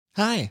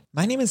Hi,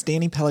 my name is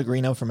Danny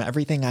Pellegrino from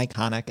Everything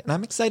Iconic, and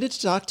I'm excited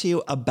to talk to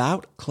you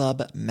about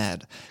Club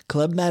Med.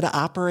 Club Med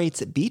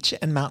operates beach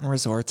and mountain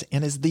resorts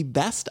and is the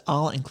best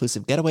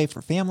all-inclusive getaway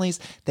for families.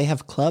 They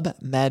have Club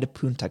Med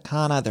Punta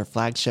Cana, their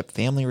flagship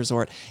family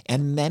resort,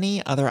 and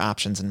many other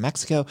options in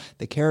Mexico,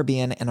 the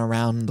Caribbean, and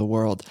around the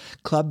world.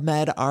 Club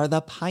Med are the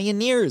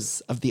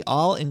pioneers of the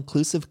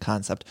all-inclusive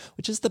concept,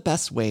 which is the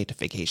best way to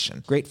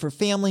vacation. Great for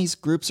families,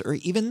 groups, or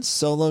even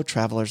solo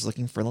travelers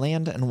looking for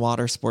land and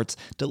water sports,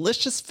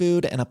 delicious food,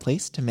 and a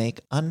place to make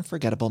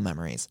unforgettable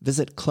memories.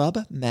 Visit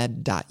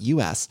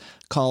clubmed.us,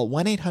 call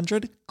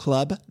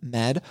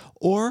 1-800-CLUB-MED,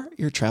 or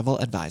your travel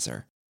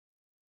advisor.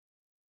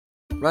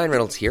 Ryan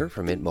Reynolds here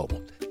from Mint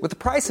Mobile. With the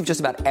price of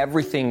just about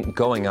everything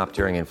going up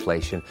during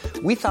inflation,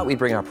 we thought we'd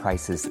bring our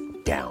prices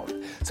down.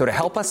 So to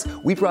help us,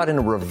 we brought in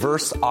a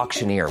reverse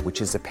auctioneer,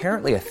 which is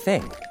apparently a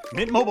thing.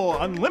 Mint Mobile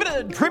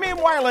Unlimited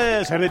Premium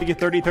Wireless. How to get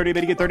 30, 30,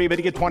 bit to get 30, bit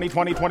to get 20,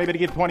 20, 20, bit to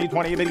get 20,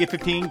 20, bit to get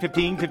 15,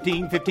 15,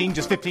 15, 15,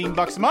 just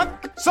 $15 a month?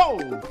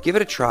 Sold! Give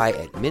it a try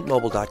at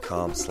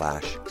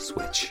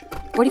mintmobile.com/switch.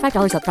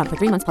 $45 up front for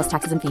 3 months plus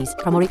taxes and fees.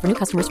 Promo rate for new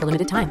customers for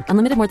limited time.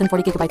 Unlimited more than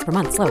 40 gigabytes per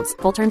month. Slows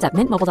full terms at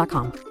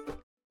mintmobile.com.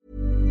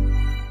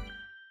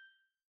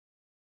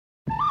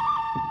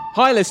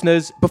 Hi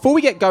listeners, before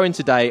we get going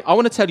today, I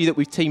want to tell you that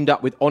we've teamed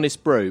up with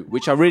Honest Brew,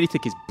 which I really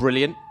think is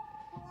brilliant.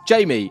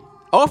 Jamie,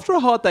 after a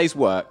hard day's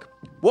work,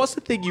 what's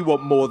the thing you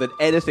want more than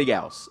anything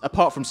else,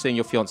 apart from seeing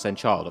your fiancé and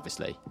child,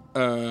 obviously?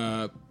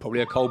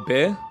 Probably a cold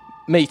beer.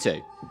 Me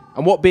too.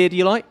 And what beer do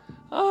you like?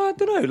 I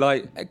don't know,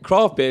 like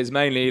craft beers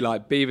mainly,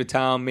 like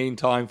Beavertown,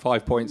 Meantime,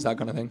 5 Points, that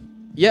kind of thing.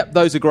 Yep,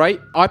 those are great.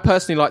 I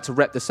personally like to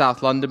rep the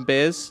South London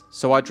beers,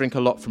 so I drink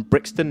a lot from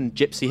Brixton and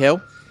Gypsy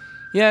Hill.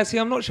 Yeah, see,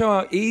 I'm not sure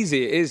how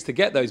easy it is to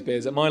get those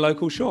beers at my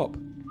local shop.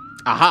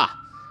 Aha!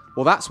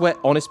 Well, that's where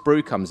Honest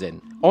Brew comes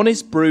in.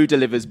 Honest Brew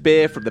delivers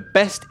beer from the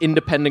best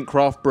independent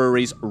craft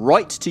breweries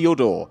right to your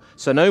door,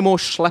 so no more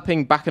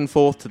schlepping back and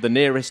forth to the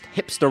nearest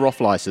hipster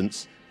off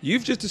licence.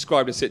 You've just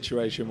described a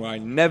situation where I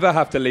never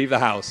have to leave the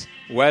house.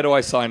 Where do I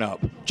sign up?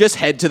 Just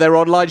head to their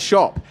online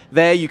shop.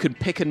 There you can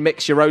pick and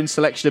mix your own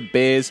selection of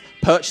beers,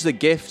 purchase a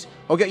gift,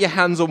 or get your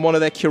hands on one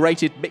of their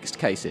curated mixed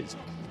cases.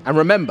 And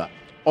remember,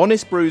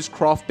 Honest Brew's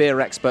craft beer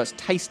experts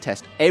taste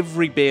test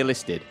every beer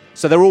listed,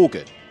 so they're all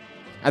good.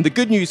 And the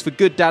good news for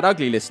Good Dad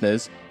Ugly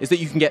listeners is that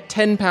you can get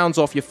 £10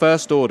 off your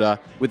first order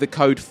with the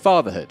code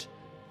FATHERHOOD.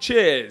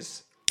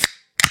 Cheers!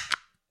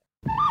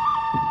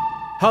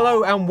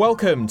 Hello and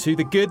welcome to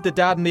The Good, The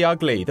Dad and The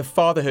Ugly, the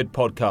Fatherhood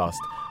podcast.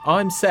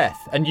 I'm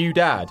Seth, a new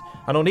dad,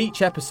 and on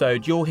each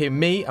episode you'll hear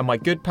me and my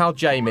good pal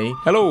Jamie,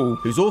 hello,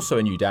 who's also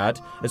a new dad,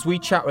 as we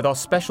chat with our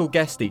special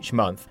guest each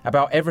month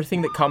about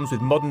everything that comes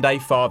with modern day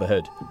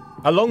fatherhood.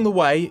 Along the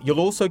way, you'll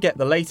also get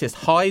the latest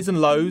highs and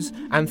lows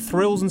and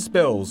thrills and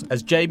spills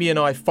as Jamie and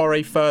I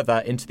foray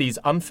further into these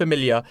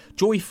unfamiliar,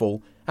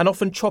 joyful, and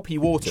often choppy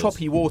waters.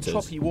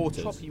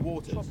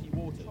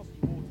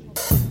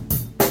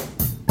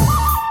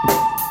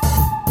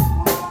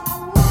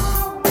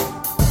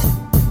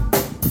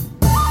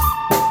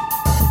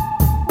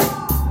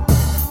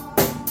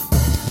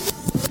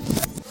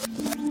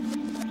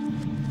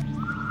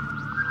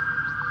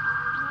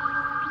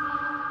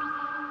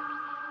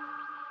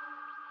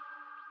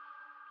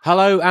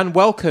 Hello and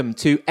welcome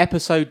to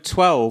episode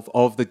 12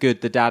 of The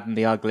Good, The Dad and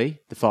The Ugly,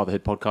 the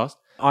Fatherhood podcast.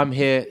 I'm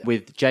here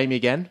with Jamie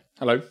again.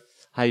 Hello.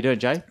 How you doing,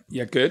 Jay?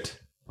 Yeah, good.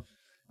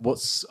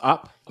 What's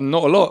up?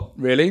 Not a lot,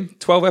 really.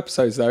 12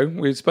 episodes, though.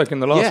 We've spoken in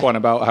the last one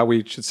about how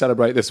we should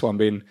celebrate this one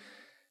being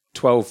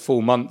 12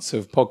 full months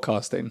of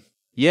podcasting.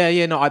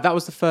 No, that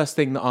was the first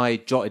thing that I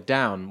jotted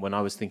down when I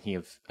was thinking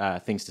of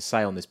things to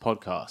say on this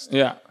podcast.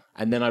 Yeah.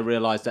 And then I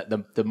realised that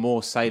the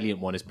more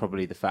salient one is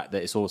probably the fact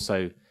that it's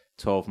also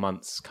 12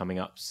 months coming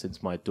up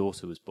since my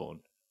daughter was born.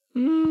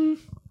 I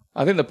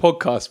think the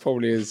podcast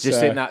probably is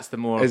just think that's the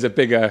more is a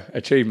bigger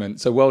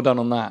achievement. So well done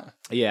on that.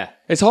 Yeah,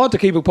 it's hard to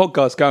keep a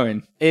podcast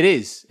going. It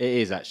is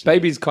actually.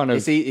 Babies kind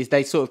of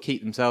they sort of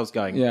keep themselves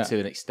going to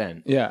an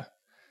extent. Yeah.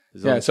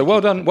 So well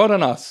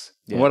done us,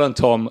 and well done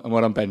Tom, and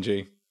well done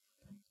Benji.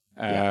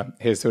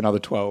 Here's to another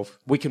 12.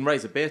 We can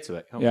raise a beer to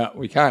it, can't we? Yeah,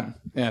 we can.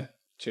 Yeah.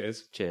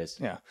 Cheers.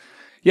 Yeah.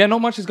 Yeah,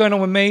 not much is going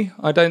on with me,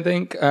 I don't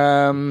think.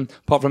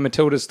 Apart from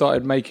Matilda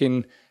started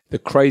making the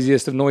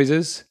craziest of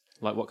noises.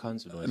 Like what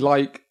kinds of noises?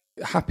 Like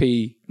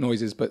happy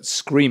noises, but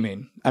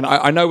screaming. And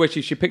I know where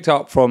she picked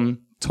up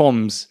from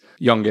Tom's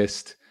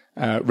youngest,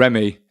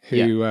 Remy,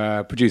 who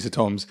producer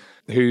Tom's,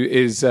 who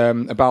is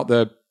about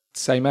the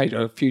same age,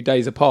 a few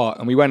days apart.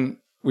 And we went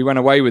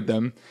away with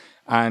them,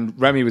 and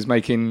Remy was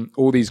making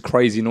all these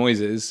crazy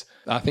noises.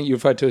 I think you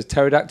referred to as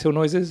pterodactyl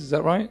noises. Is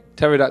that right?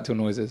 Pterodactyl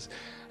noises.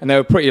 And they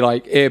were pretty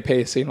like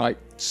ear-piercing, like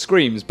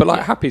screams, but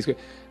like happy screams.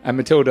 And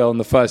Matilda on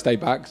the first day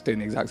back is doing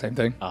the exact same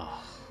thing.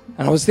 Oh.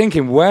 And I was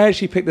thinking, where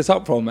she picked this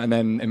up from? And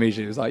then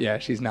immediately it was like, yeah,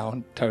 she's now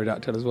on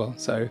pterodactyl as well.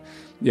 So,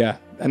 yeah.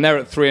 And they're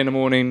at 3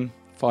 a.m,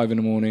 5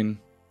 a.m,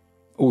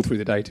 all through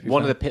the day, to be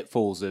One fair. of the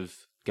pitfalls of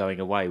going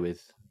away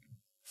with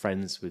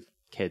friends with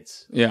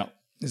kids. Yeah,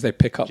 is they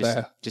pick up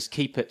there. Just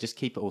keep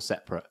it all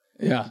separate.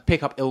 Yeah.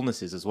 Pick up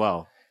illnesses as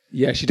well.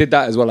 Yeah, she did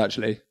that as well,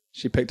 actually.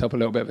 She picked up a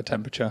little bit of a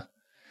temperature.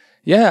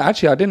 Yeah,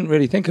 actually, I didn't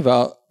really think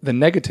about the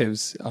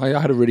negatives. I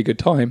had a really good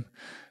time,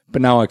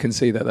 but now I can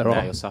see that there are.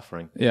 Now you're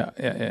suffering.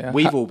 Yeah.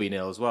 We've all been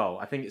ill as well.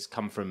 I think it's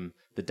come from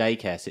the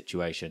daycare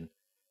situation.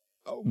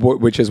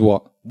 Which is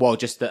what? Well,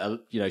 just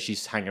that,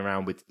 she's hanging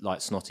around with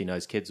like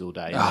snotty-nosed kids all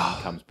day and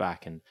then comes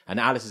back. And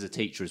Alice is a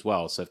teacher as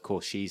well, so of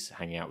course she's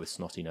hanging out with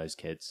snotty-nosed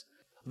kids.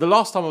 The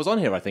last time I was on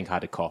here, I think I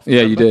had a cough.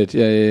 Yeah, remember? you did.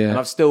 Yeah. And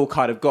I've still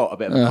kind of got a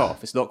bit of a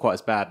cough. It's not quite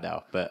as bad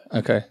now, but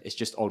it's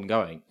just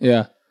ongoing.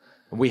 Yeah.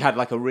 And we had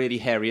like a really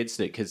hairy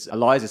incident because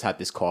Eliza's had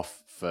this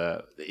cough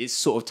it's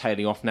sort of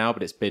tailing off now,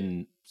 but it's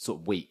been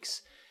sort of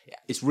weeks.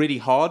 It's really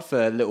hard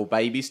for little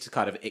babies to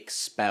kind of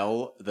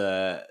expel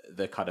the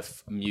kind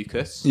of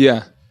mucus.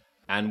 Yeah.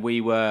 And we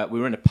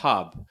were in a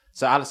pub.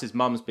 So Alice's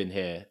mum's been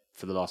here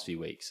for the last few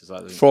weeks.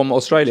 From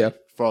Australia?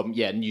 From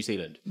New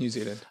Zealand.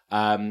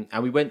 And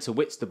we went to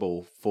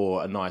Whitstable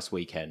for a nice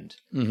weekend.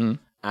 Mm-hmm.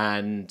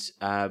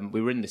 And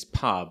we were in this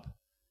pub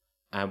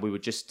and we were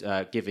just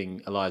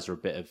giving Eliza a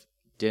bit of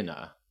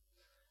dinner.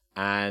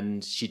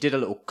 And she did a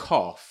little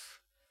cough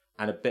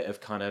and a bit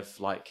of kind of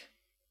like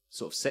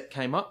sort of sick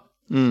came up.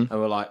 And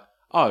we're like,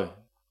 oh,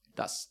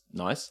 that's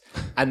nice.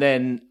 And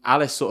then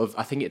Alice sort of,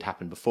 I think it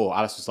happened before,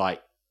 Alice was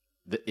like,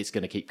 it's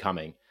going to keep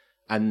coming.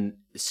 And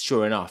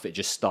sure enough, it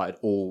just started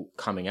all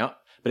coming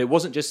up. But it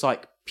wasn't just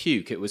like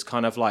puke. It was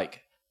kind of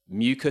like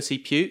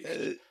mucousy puke,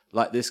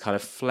 like this kind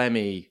of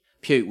phlegmy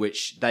puke,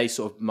 which they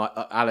sort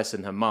of, Alice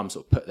and her mum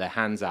sort of put their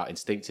hands out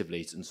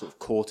instinctively and sort of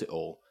caught it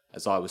all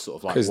as I was sort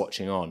of like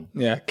watching on.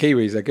 Yeah,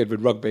 Kiwis are good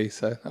with rugby,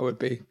 so that would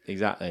be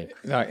exactly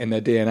like in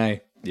their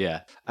DNA.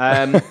 Yeah.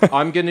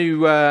 I'm going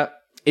to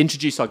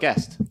introduce our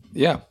guest.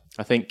 Yeah.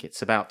 I think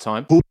it's about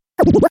time.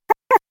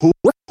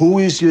 Who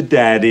is your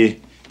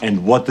daddy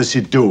and what does he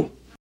do?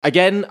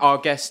 Again, our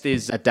guest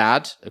is a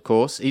dad, of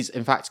course. He's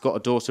in fact got a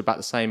daughter about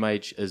the same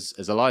age as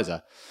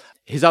Eliza.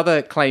 His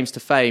other claims to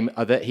fame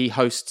are that he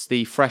hosts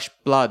the Fresh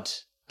Blood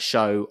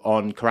show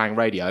on Kerrang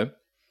Radio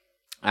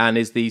and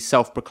is the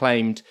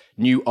self-proclaimed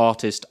new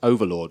artist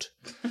overlord.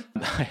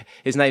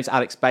 His name's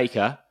Alex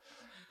Baker.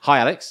 Hi,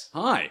 Alex.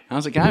 Hi,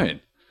 how's it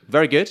going?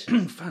 Very good.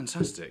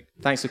 Fantastic.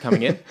 Thanks for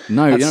coming in.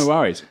 No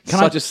worries. Can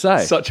I just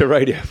say? Such a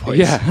radio voice.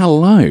 Yeah,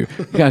 hello.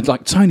 Yeah,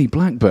 like Tony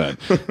Blackburn.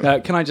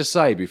 Can I just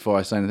say, before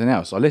I say anything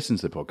else, I listened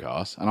to the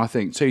podcast and I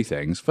think two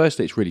things.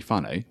 Firstly, it's really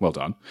funny. Well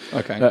done.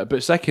 Okay.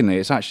 But secondly,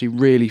 it's actually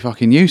really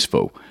fucking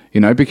useful,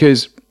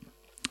 because...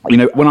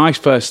 when I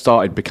first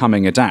started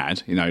becoming a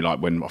dad,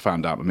 like when I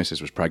found out my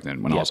missus was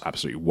pregnant, when I was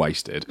absolutely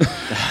wasted,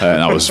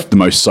 that was the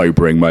most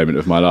sobering moment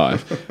of my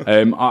life.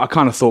 I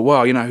kind of thought,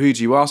 well, who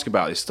do you ask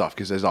about this stuff?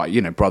 Because there's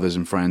like, brothers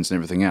and friends and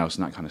everything else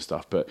and that kind of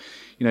stuff. But,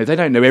 they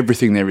don't know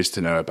everything there is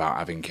to know about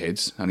having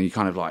kids. And you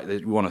kind of like,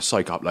 you want to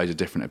soak up loads of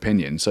different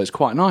opinions. So it's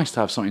quite nice to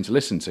have something to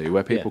listen to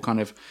where people kind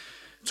of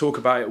talk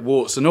about it,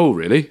 warts and all,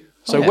 really.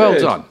 So well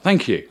done.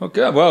 Thank you.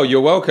 Okay. Well,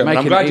 you're welcome. And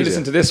I'm glad you easier.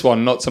 listened to this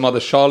one, not some other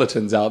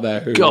charlatans out there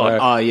who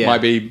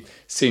might be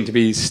seen to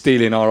be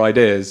stealing our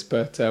ideas.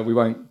 But we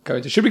won't go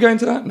into... Should we go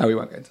into that? No, we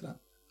won't go into that.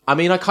 I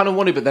mean, I kind of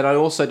want to, but then I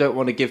also don't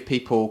want to give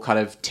people kind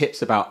of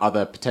tips about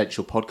other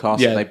potential podcasts.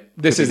 Yeah,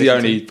 this is the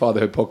only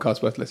fatherhood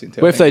podcast worth listening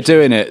to. Well, if they're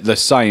doing it the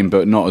same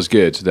but not as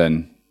good,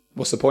 then...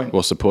 What's the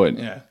point?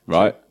 Yeah.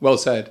 Right? Well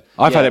said.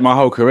 I've had it my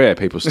whole career,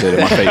 people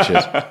stealing my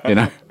features,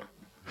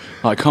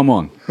 Like, come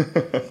on.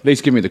 At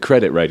least give me the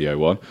credit, Radio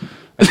 1.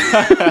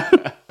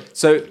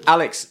 So,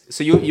 Alex,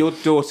 your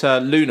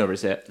daughter, Luna,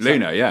 is it?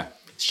 Luna, yeah.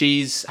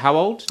 She's how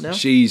old now?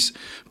 She's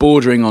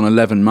bordering on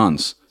 11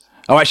 months.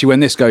 Oh, actually,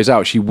 when this goes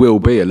out, she will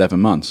be 11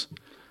 months.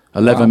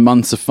 11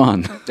 months of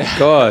fun.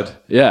 God.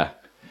 Yeah.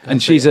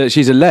 And she's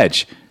a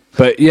ledge.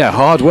 But, yeah,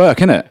 hard work,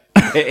 isn't it?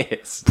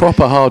 It is.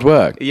 Proper hard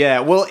work. Yeah,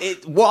 well,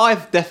 what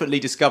I've definitely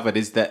discovered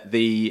is that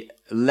the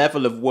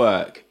level of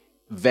work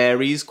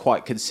varies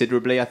quite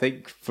considerably, I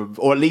think,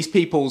 or at least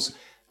people's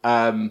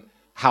how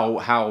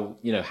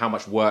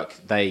much work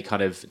they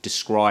kind of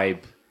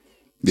describe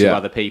to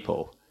other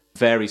people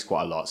varies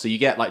quite a lot. So you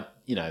get like,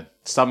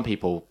 some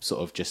people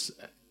sort of just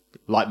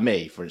like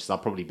me, for instance,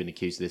 I've probably been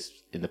accused of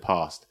this in the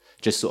past,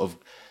 just sort of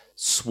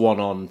swan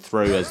on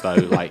through as though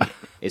like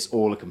it's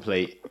all a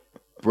complete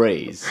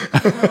breeze.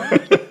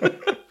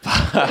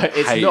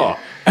 It's not.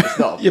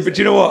 Yeah, but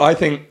do you know what I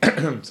think?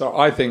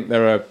 I think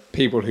there are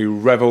people who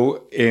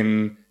revel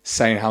in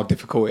saying how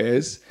difficult it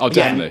is. Oh,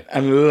 definitely.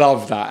 And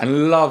love that,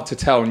 and love to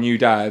tell new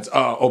dads,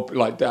 or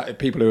like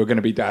people who are going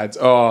to be dads,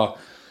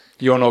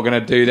 you're not going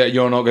to do that.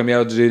 You're not going to be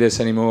able to do this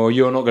anymore.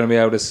 You're not going to be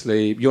able to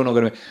sleep. You're not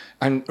going to,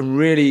 and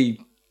really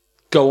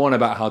go on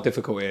about how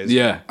difficult it is.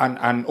 Yeah.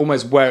 And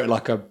almost wear it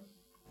like a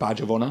badge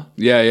of honour.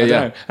 Yeah.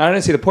 And I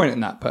don't see the point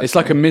in that. Personally. It's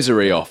like a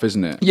misery off,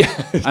 isn't it? Yeah.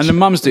 And the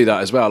mums do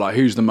that as well. Like,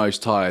 who's the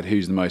most tired?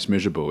 Who's the most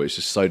miserable? It's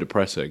just so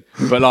depressing.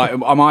 But like,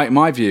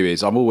 my view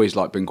is, I've always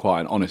like been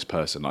quite an honest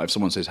person. Like, if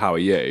someone says, "How are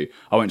you?"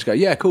 I won't just go,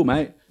 "Yeah, cool,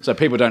 mate." So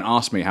people don't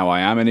ask me how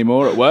I am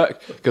anymore at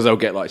work because they'll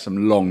get like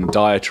some long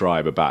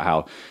diatribe about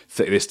how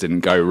this didn't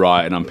go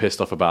right and I'm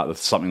pissed off about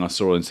something I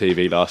saw on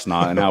TV last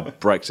night and how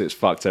Brexit's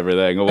fucked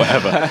everything or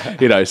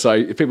whatever.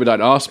 So people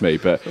don't ask me.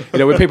 But,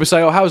 when people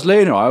say, oh, how's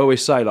Luna? I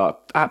always say, like,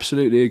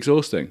 absolutely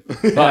exhausting.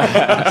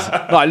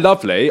 Like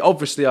lovely.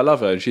 Obviously, I love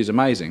her and she's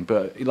amazing.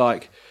 But,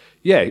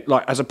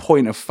 as a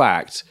point of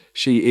fact,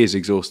 she is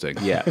exhausting.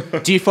 Yeah.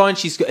 Do you find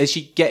is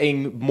she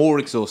getting more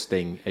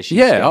exhausting as she's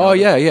Yeah. Oh,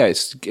 yeah.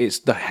 It's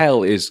the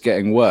hell is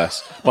getting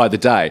worse by the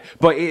day,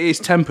 but it is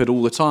tempered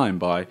all the time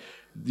by,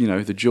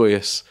 the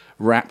joyous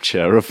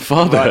rapture of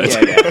fatherhood.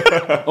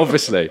 Right,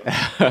 obviously,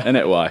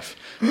 innit, wife?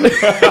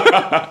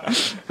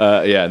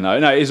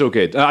 No, it is all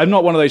good. I'm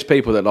not one of those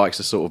people that likes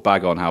to sort of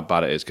bag on how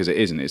bad it is because it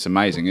isn't. It's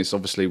amazing. It's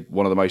obviously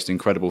one of the most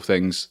incredible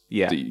things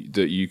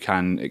that you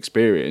can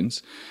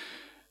experience.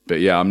 But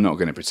I'm not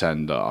going to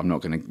pretend that I'm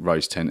not going to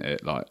rose tint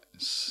it. Like,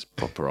 it's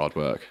proper hard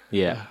work.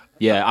 Yeah.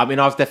 I mean,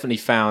 I've definitely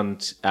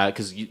found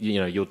because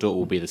your daughter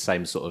will be the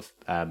same sort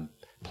of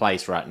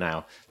place right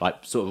now. Like,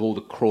 sort of all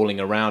the crawling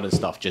around and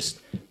stuff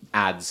just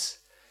adds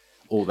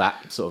all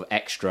that sort of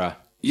extra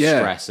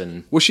stress.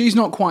 And well, she's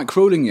not quite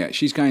crawling yet.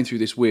 She's going through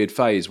this weird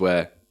phase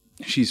where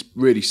she's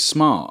really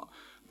smart,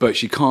 but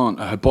she can't.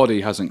 Her body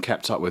hasn't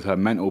kept up with her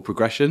mental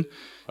progression.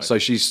 So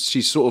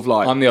she's sort of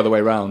like... I'm the other way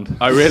round.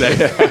 Oh, really?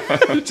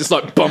 Just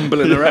like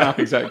bumbling around.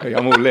 Exactly.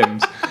 I'm all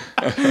limbs.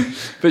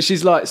 But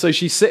she's like... So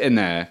she's sitting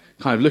there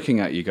kind of looking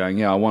at you going,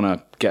 yeah, I want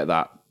to get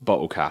that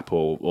bottle cap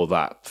or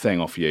that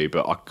thing off you,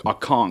 but I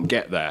can't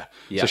get there.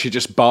 Yeah. So she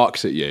just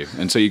barks at you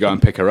until you go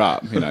and pick her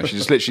up. She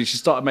just literally... She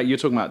started making... You were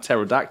talking about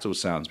pterodactyl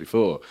sounds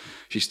before.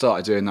 She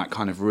started doing that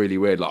kind of really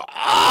weird, like...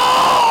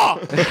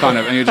 kind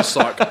of, and you're just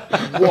like,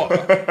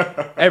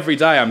 what? Every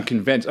day I'm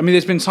convinced. I mean,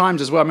 there's been times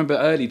as well. I remember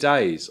early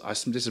days.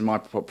 This is my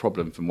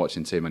problem from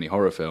watching too many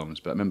horror films.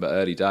 But I remember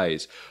early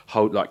days,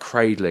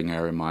 cradling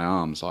her in my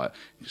arms, like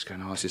just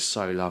going, "Oh, this is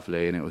so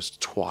lovely." And it was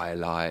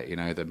twilight.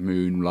 The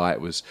moonlight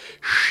was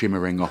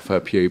shimmering off her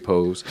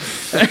pupils.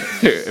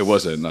 It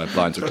wasn't. No,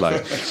 blinds were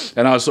closed.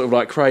 And I was sort of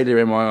like cradling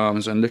her in my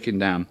arms and looking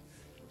down.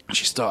 And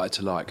she started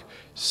to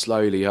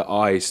slowly. Her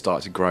eyes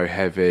started to grow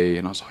heavy,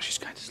 and I was like, "She's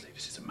going to sleep.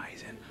 This is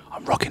amazing.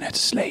 I'm rocking her to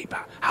sleep.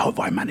 How have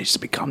I managed to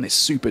become this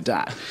super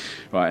dad?"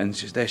 Right, and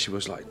she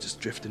was like just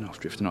drifting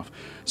off.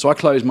 So I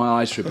closed my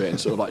eyes for a bit and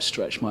sort of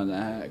stretched my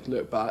neck,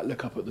 look back,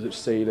 look up at the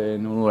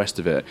ceiling, all the rest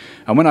of it.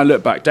 And when I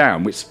looked back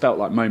down, which felt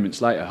like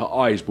moments later, her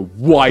eyes were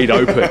wide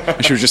open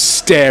and she was just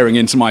staring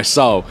into my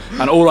soul.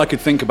 And all I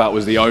could think about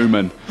was The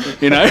Omen,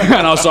 And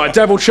I was like,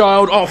 devil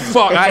child, oh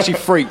fuck. I actually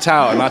freaked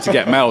out and I had to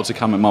get Mel to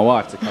come and my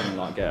wife to come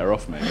and get her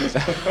off me.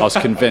 I was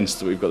convinced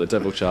that we've got the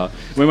devil child.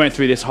 We went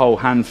through this whole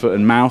hand, foot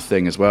and mouth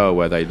thing as well,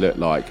 where they looked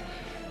like,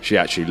 she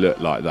actually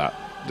looked like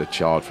the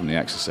child from The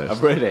Exorcist.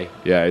 Oh, really?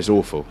 Yeah, it's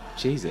awful.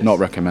 Jesus. Not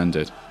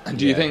recommended. And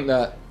do you think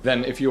that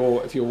then if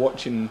you're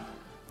watching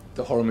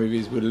the horror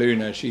movies with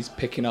Luna, she's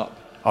picking up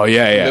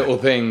little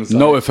things?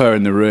 Not with her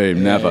in the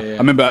room, never. Yeah. I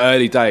remember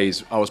early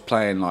days, I was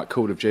playing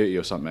Call of Duty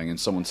or something and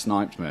someone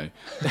sniped me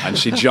and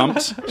she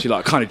jumped. She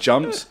kind of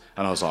jumped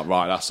and I was like,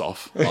 right, that's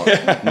off. Not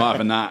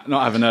having that.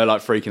 Not having her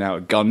freaking out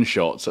at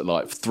gunshots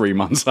at 3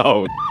 months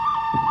old.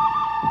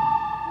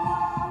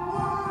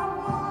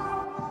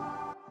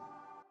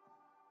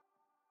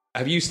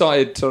 Have you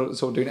started to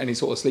sort of doing any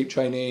sort of sleep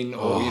training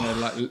or,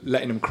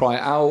 letting them cry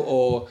out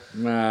or...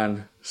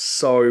 Man,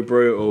 so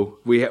brutal.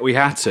 We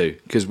had to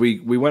because we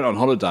went on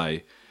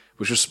holiday,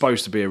 which was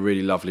supposed to be a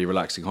really lovely,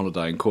 relaxing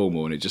holiday in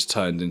Cornwall, and it just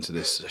turned into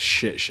this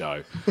shit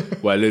show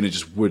where Luna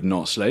just would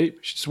not sleep.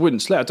 She just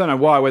wouldn't sleep. I don't know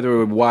why, whether we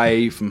were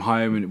away from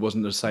home and it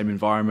wasn't the same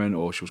environment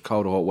or she was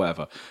cold or hot,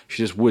 whatever.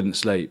 She just wouldn't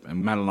sleep.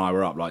 And Mel and I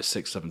were up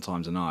 6-7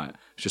 times a night.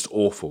 It's just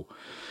awful.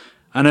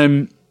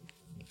 And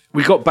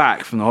we got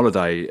back from the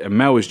holiday and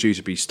Mel was due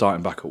to be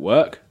starting back at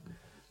work.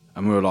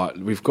 And we were like,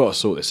 we've got to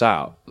sort this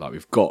out.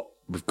 We've got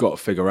to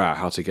figure out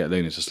how to get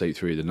Luna to sleep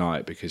through the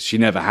night because she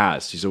never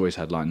has. She's always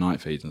had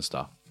night feeds and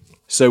stuff.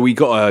 So we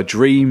got a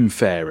dream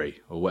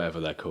fairy or whatever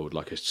they're called,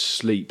 a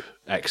sleep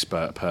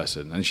expert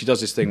person. And she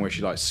does this thing where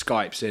she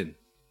Skypes in.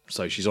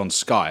 So she's on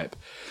Skype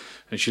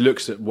and she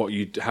looks at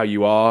how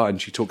you are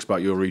and she talks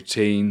about your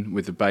routine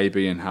with the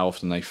baby and how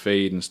often they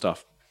feed and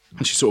stuff.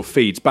 And she sort of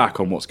feeds back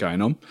on what's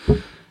going on.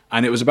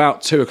 And it was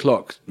about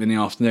 2:00 in the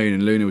afternoon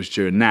and Luna was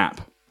due a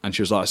nap. And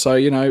she was like, so,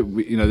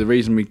 the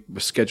reason we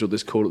scheduled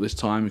this call at this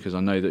time, because I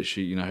know that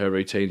she, her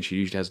routine, she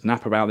usually has a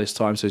nap about this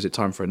time. So is it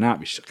time for a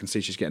nap? I can see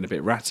she's getting a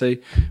bit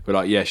ratty. We're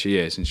like, yeah, she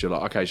is. And she was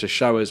like, okay, just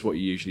show us what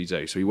you usually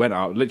do. So we went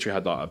out, literally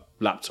had a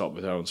laptop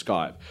with her on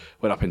Skype,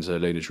 went up into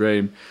Luna's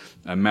room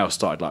and Mel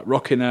started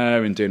rocking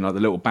her and doing the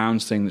little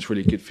bounce thing that's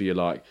really good for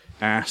your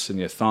ass and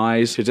your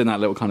thighs. She was doing that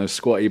little kind of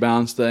squatty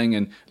bounce thing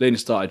and Luna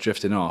started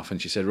drifting off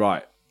and she said,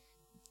 right,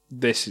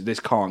 this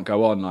can't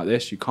go on like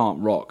this. You can't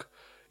rock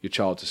your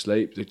child to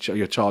sleep.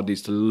 Your child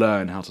needs to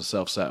learn how to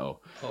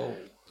self-settle. Oh.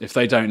 If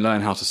they don't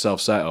learn how to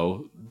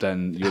self-settle,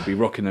 then you'll be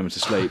rocking them to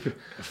sleep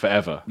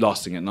forever.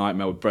 Last thing at night,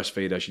 Mel would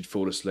breastfeed her, she'd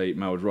fall asleep,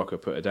 Mel would rock her,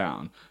 put her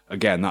down.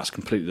 Again, that's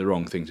completely the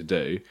wrong thing to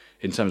do.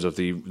 In terms of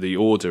the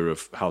order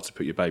of how to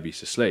put your babies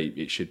to sleep,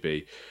 it should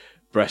be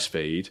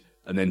breastfeed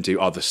and then do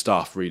other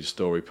stuff, read a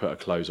story, put her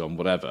clothes on,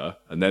 whatever,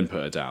 and then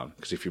put her down.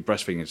 Because if you're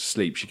breastfeeding her to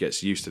sleep, she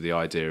gets used to the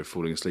idea of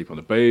falling asleep on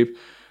the boob,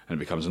 and it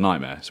becomes a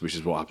nightmare, which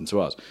is what happened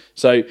to us.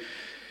 So,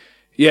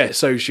 yeah,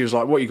 so she was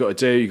like, what you got to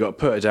do, you got to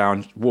put her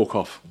down, walk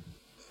off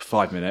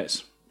 5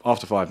 minutes.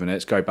 After 5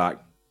 minutes, go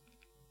back,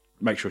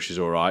 make sure she's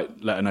all right,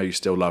 let her know you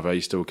still love her,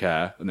 you still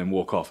care, and then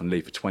walk off and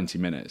leave for 20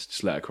 minutes.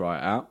 Just let her cry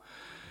it out.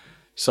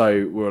 So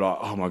we were like,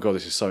 oh my God,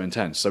 this is so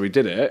intense. So we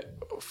did it.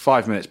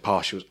 5 minutes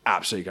passed, she was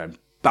absolutely going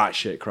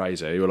batshit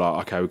crazy. We were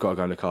like, okay, we've got to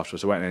go and look after her.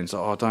 So I went in and said,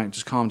 oh,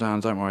 just calm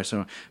down, don't worry.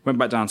 So I went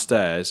back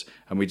downstairs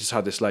and we just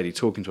had this lady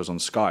talking to us on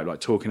Skype,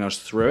 like talking us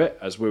through it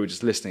as we were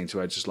just listening to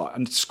her, just like,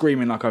 and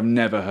screaming like I've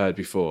never heard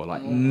before,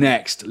 like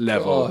next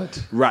level, God.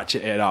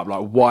 Ratchet it up,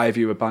 like, why have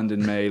you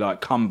abandoned me?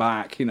 Like, come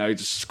back,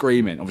 just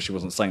screaming. Obviously, she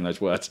wasn't saying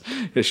those words.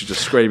 She was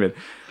just screaming.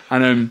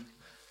 And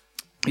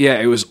yeah,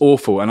 it was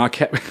awful. And I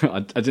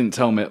didn't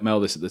tell Mel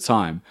this at the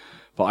time,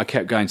 but I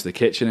kept going to the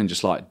kitchen and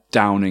just like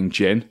downing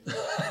gin.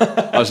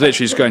 I was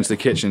literally just going to the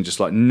kitchen and just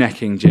like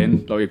necking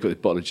gin. Like we put this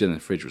bottle of gin in the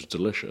fridge, it was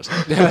delicious.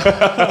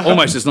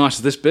 Almost as nice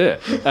as this beer.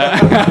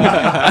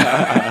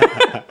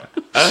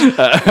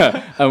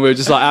 And we were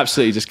just like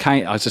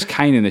absolutely I was just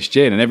caning this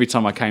gin, and every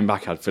time I came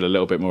back I'd feel a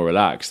little bit more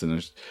relaxed.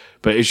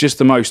 But it's just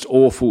the most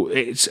awful,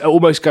 it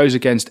almost goes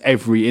against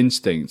every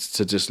instinct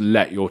to just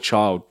let your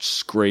child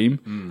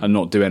scream and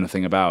not do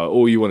anything about it.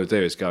 All you want to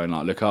do is go and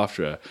like look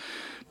after her.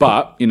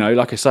 But,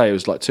 like I say, it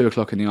was like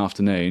 2:00 in the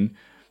afternoon,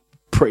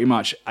 pretty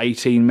much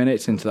 18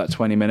 minutes into that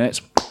 20 minutes,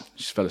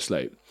 she fell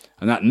asleep.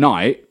 And that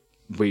night,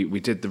 we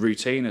did the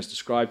routine as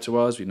described to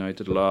us. We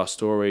did a last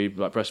story,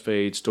 like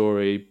breastfeed,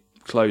 story,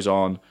 clothes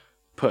on,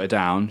 put her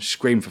down,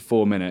 screamed for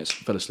 4 minutes,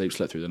 fell asleep,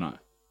 slept through the night.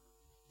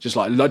 Just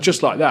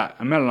like that.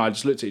 And Mel and I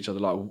just looked at each other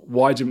like,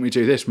 why didn't we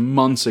do this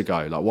months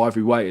ago? Like, why have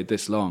we waited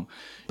this long?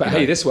 But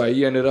hey, this way,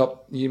 you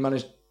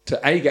managed to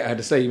A, get her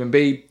to sleep, and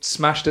B,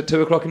 smashed at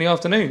 2:00 in the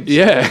afternoon. So,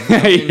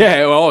 yeah,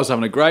 yeah. Well, I was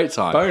having a great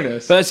time.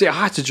 Bonus. But that's it. I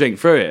had to drink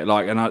through it.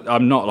 Like, and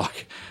I'm not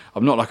like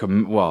a.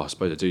 Well, I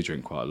suppose I do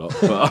drink quite a lot,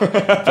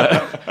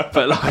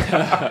 but like,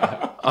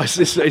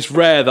 it's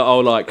rare that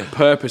I'll like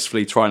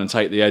purposefully try and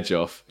take the edge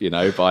off.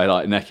 By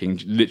like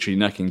literally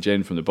necking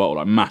gin from the bottle,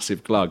 like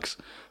massive glugs.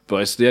 But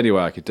it's the only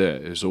way I could do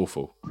it. It was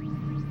awful.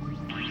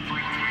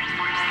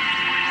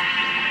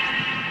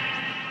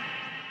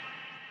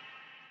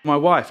 My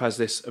wife has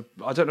this,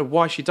 I don't know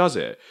why she does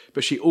it,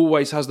 but she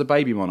always has the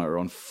baby monitor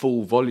on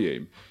full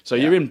volume. So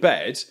you're in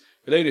bed,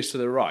 Luna's to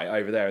the right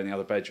over there in the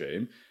other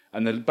bedroom,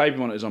 and the baby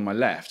monitor's on my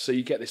left. So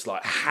you get this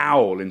like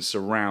howl in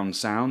surround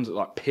sound that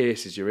like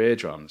pierces your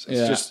eardrums.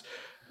 It's just,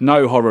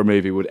 no horror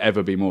movie would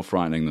ever be more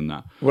frightening than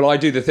that. Well, I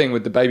do the thing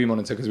with the baby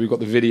monitor because we've got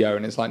the video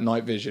and it's like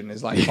night vision.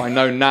 It's like if I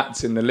know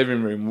Nat's in the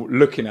living room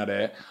looking at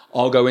it,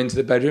 I'll go into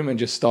the bedroom and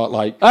just start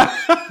like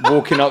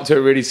walking up to it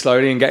really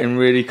slowly and getting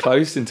really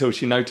close until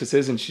she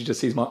notices and she just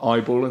sees my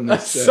eyeball. And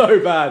that's so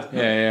bad.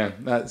 Yeah.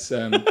 That's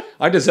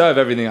I deserve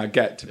everything I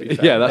get, to be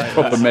fair. Yeah, that's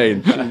proper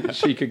mean.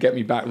 She could get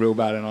me back real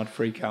bad and I'd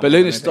freak out. But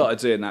Luna started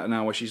doing that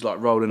now where she's like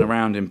rolling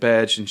around in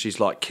bed and she's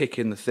like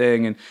kicking the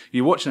thing and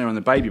you're watching her on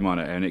the baby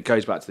monitor and it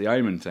goes back to the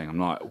Omen thing. I'm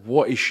like,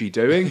 what is she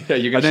doing? Yeah,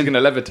 she's going to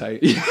levitate.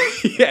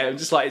 Yeah,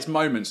 just like it's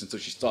moments until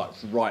she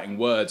starts writing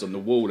words on the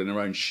wall in her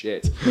own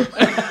shit.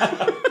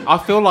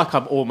 I feel like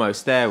I'm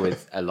almost there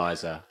with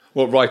Eliza.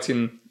 What,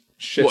 writing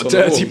shit on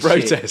dirty the wall?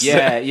 protest?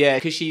 Yeah,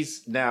 because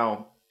she's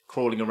now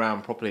crawling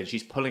around properly and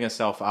she's pulling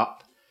herself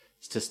up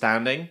to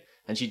standing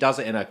and she does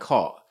it in her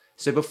cot.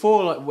 So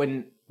before, like,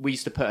 when we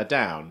used to put her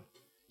down,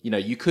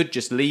 you could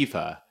just leave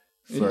her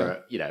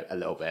for, a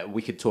little bit.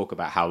 We could talk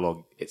about how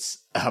long it's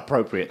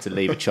appropriate to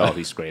leave a child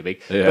who's screaming.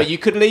 Yeah. But you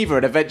could leave her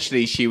and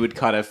eventually she would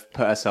kind of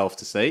put herself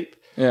to sleep.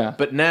 Yeah.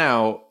 But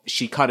now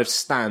she kind of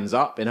stands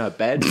up in her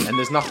bed and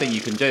there's nothing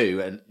you can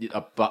do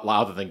but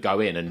other than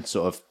go in and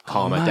sort of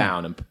calm her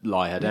down and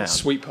lie her down.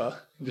 Sweep her.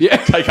 Yeah.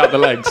 Take out the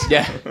legs.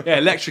 Yeah,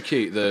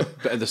 electrocute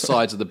the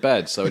sides of the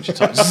bed so when she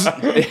touches,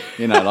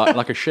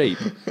 like a sheep.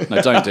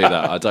 No, don't do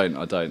that. I don't.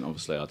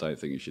 Obviously, I don't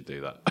think you should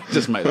do that.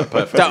 Just make that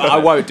perfect. I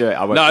won't do it.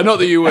 I won't. No, not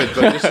that you would,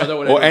 but just I don't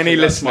want or any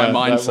listener.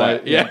 My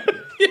mindset.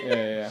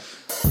 Yeah.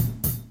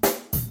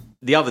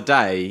 The other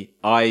day,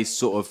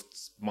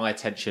 my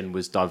attention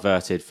was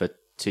diverted for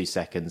 2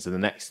 seconds, and the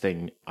next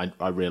thing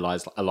I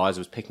realised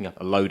Eliza was picking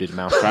up a loaded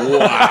mousetrap.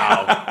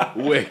 Wow,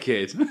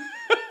 wicked.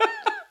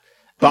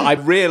 But I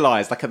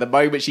realised, like, at the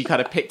moment she kind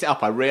of picked it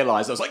up, I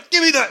realised, I was like,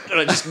 give me that! And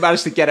I just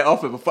managed to get it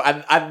off her before,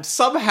 and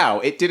somehow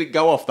it didn't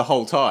go off the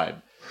whole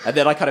time. And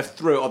then I kind of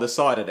threw it on the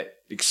side and it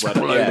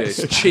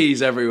exploded.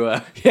 Cheese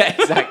everywhere. Yeah,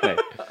 exactly.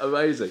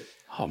 Amazing.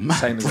 Oh, man.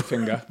 Same as a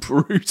finger.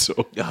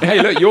 Brutal.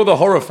 Hey, look, you're the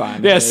horror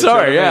fan. Yeah,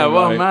 sorry. Yeah,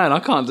 well, man, I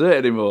can't do it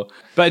anymore.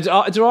 But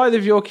do either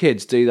of your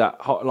kids do that?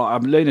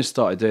 Like, Luna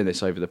started doing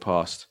this over the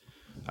past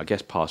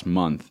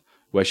month,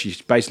 where she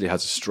basically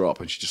has a strop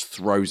and she just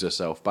throws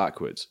herself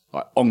backwards,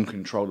 like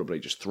uncontrollably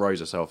just throws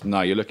herself.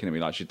 No, you're looking at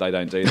me like they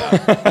don't do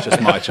that. It's just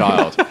my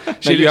child.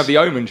 You have the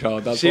Omen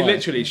child. That's she why.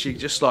 literally, she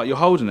just like, you're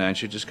holding her and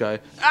she'd just go,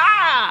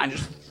 ah, and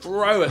just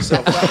throw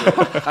herself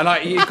backwards. And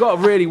like, you've got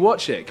to really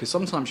watch it, because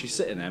sometimes she's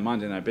sitting there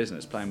minding her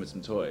business, playing with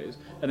some toys,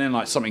 and then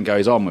like something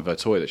goes on with her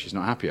toy that she's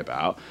not happy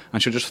about,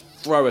 and she'll just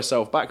throw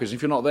herself backwards.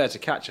 If you're not there to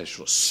catch her,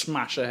 she'll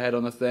smash her head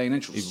on the thing,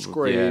 then she'll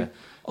scream. Yeah.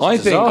 I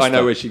think I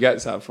know where she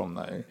gets that from,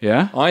 though.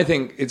 Yeah? I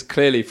think it's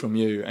clearly from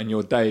you and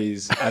your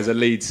days as a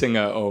lead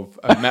singer of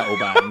a metal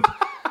band.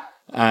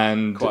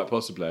 And Quite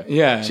possibly.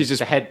 Yeah. She's just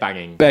the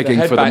headbanging.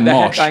 Begging for the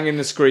mosh. The headbanging,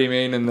 the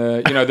screaming, and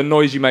the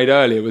noise you made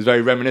earlier was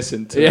very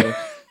reminiscent to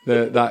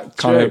that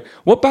kind of...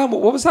 What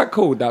was that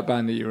called, that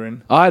band that you were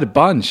in? I had a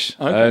bunch.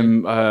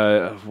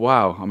 Okay.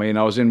 Wow. I mean,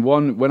 I was in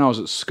one, when I was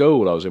at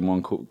school, I was in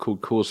one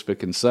called Cause for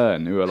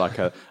Concern, who were like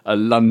a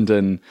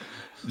London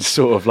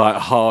sort of like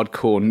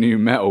hardcore new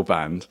metal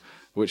band,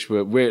 which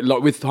we're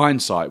like, with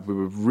hindsight, we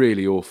were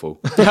really awful.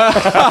 but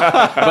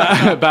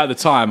at the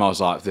time, I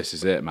was like, "This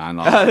is it, man!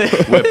 Like,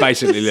 we're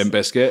basically Limp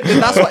Bizkit."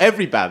 That's what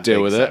every band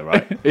deal with it,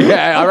 right?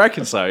 Yeah, I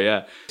reckon so.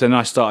 Yeah. Then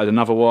I started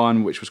another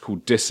one, which was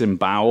called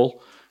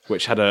Disembowel,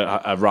 which had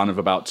a run of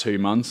about 2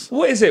 months.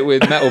 What is it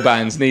with metal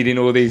bands needing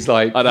all these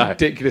like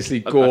ridiculously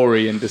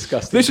gory and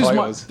disgusting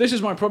titles? This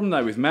is my problem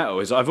though with metal,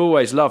 is I've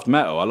always loved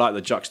metal. I like the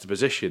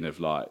juxtaposition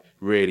of like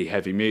really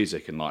heavy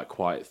music and like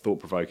quite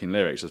thought-provoking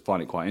lyrics. I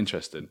find it quite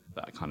interesting,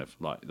 that kind of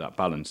like that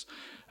balance.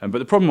 But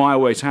the problem I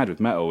always had with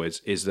metal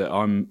is that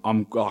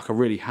I'm like a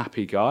really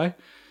happy guy.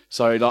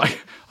 So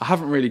like I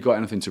haven't really got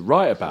anything to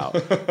write about,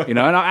 And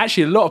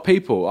actually a lot of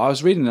people, I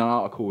was reading an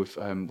article with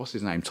what's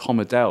his name, Tom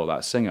Adele,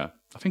 that singer.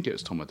 I think it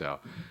was Tom Adele.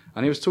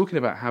 And he was talking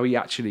about how he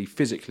actually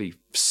physically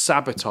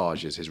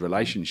sabotages his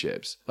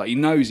relationships. Like, he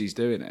knows he's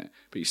doing it,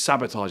 but he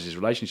sabotages his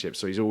relationships,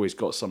 so he's always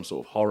got some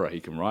sort of horror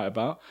he can write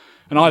about.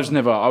 And I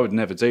would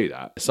never do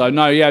that. So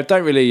no, I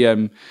don't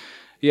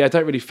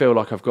really feel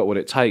like I've got what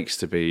it takes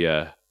to be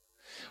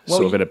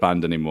sort of in a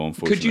band anymore,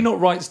 unfortunately. Could you not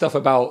write stuff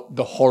about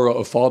the horror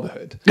of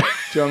fatherhood? Do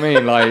you know what I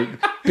mean? Like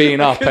being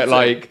up at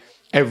like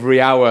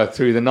every hour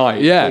through the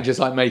night. Yeah. Just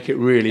like make it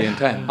really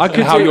intense. I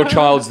could how your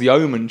child's the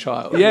Omen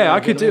child. Yeah, I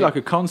could do like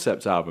a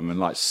concept album and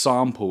like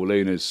sample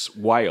Luna's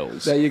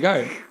wails. There you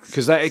go.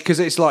 Because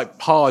it's like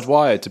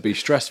hardwired to be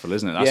stressful,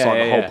 isn't it? That's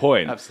the whole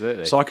point.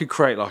 Absolutely. So I could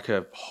create like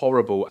a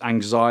horrible,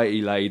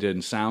 anxiety-laden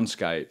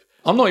soundscape.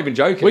 I'm not even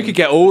joking. We could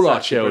get all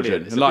our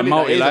children and like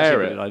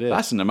multi-layer it. Idea.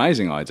 That's an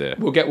amazing idea.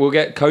 We'll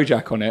get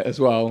Kojak on it as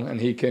well,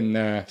 and he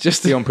can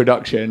just be on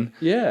production.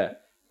 Yeah.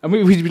 And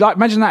we'd like,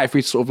 imagine that if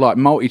we sort of like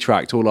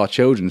multi-tracked all our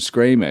children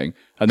screaming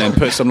and then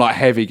put some like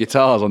heavy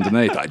guitars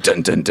underneath, like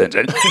dun dun dun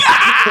dun.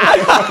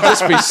 It'd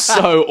just be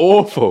so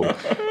awful.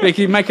 Like,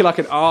 you'd make it like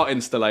an art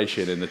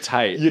installation in the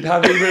Tate. You'd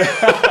have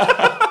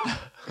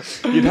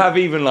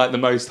even like the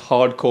most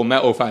hardcore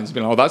metal fans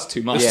being like, "Oh, that's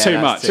too much. That's too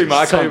much. Too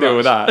much. I can't deal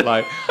with that."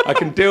 Like, I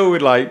can deal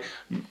with like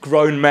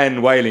grown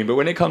men wailing, but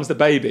when it comes to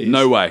babies,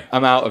 no way.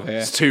 I'm out of here.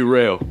 It's too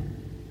real.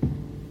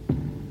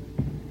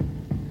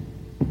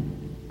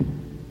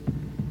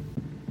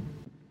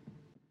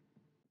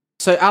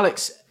 So,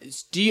 Alex,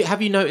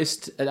 have you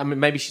noticed? I mean,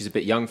 maybe she's a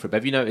bit young for it, but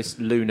have you noticed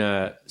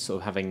Luna sort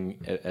of having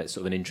a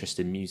sort of an interest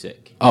in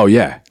music? Oh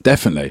yeah,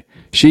 definitely.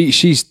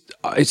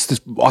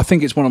 I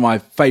think it's one of my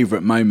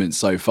favourite moments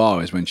so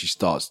far is when she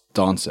starts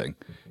dancing.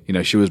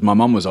 My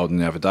mum was holding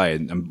the other day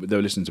and they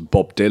were listening to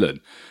Bob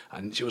Dylan,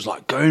 and she was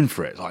like going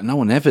for it. Like, no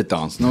one's ever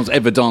danced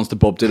to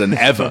Bob Dylan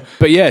ever.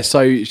 But yeah,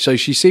 so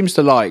she seems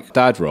to like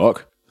dad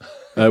rock,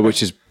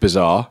 which is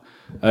bizarre.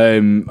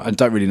 I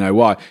don't really know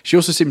why. She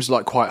also seems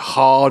like quite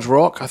hard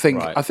rock. I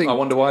think. I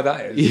wonder why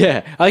that is.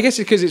 Yeah, I guess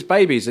it's because it's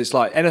babies. It's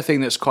like anything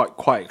that's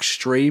quite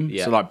extreme.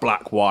 Yeah. So like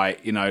black,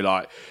 white.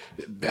 Like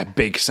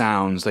big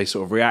sounds. They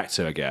sort of react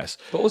to, I guess.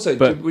 But also,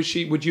 would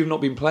you have not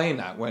been playing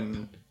that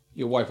when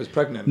your wife was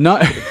pregnant? No.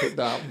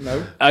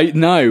 No.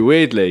 No.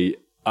 Weirdly,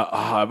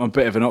 I'm a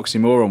bit of an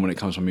oxymoron when it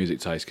comes to music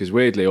taste, because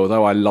weirdly,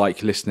 although I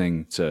like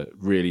listening to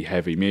really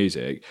heavy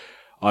music,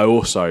 I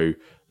also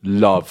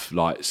love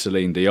like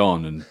Celine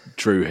Dion and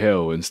Drew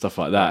Hill and stuff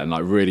like that, and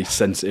like really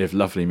sensitive,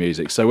 lovely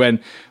music. So when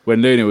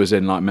Luna was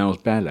in like Mel's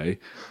Belly,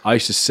 I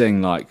used to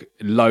sing like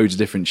loads of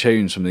different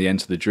tunes from the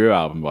Enter the Drew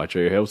album by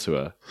Drew Hill to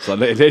her. So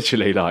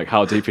literally like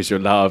How Deep Is Your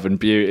Love and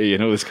Beauty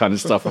and all this kind of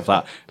stuff of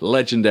that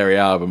legendary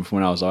album from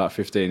when I was like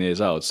 15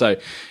 years old. So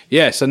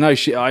yeah, so no,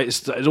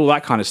 it's all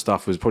that kind of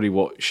stuff was probably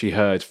what she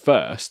heard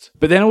first.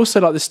 But then also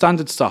like the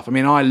standard stuff. I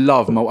mean, I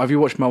love. Have you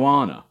watched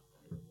Moana?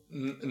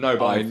 No,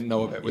 but I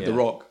know of it with The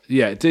Rock.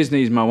 Yeah,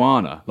 Disney's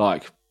Moana.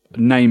 Like,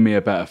 name me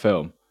a better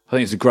film. I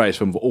think it's the greatest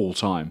film of all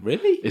time.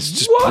 Really? It's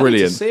just brilliant. brilliant.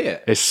 I need to see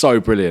it. It's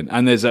so brilliant.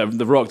 And there's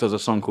The Rock does a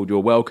song called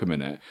You're Welcome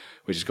in it,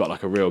 which has got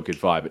like a real good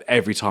vibe. But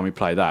every time we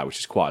play that, which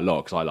is quite a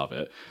lot because I love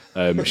it,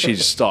 she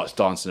just starts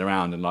dancing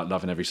around and like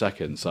loving every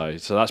second. So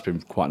that's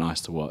been quite nice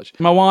to watch.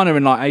 Moana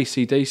and like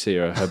AC/DC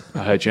are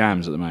her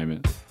jams at the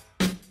moment.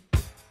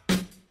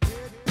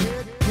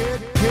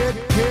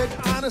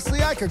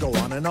 Honestly, I could go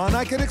on and on.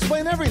 I could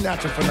explain every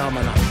natural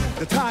phenomenon.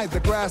 The tide, the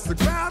grass, the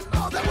ground.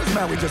 Oh, that was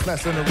Maui just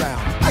messing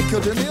around. I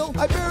killed an eel,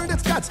 I buried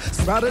its guts.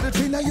 Sprouted a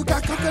tree, now you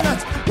got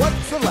coconuts.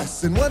 What's the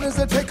lesson? What is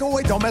the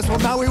takeaway? Don't mess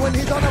with Maui when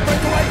he's on a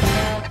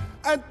breakaway.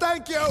 And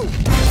thank you.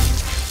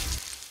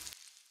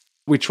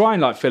 We try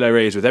and like fill our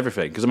ears with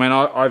everything because I mean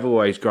I've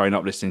always grown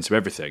up listening to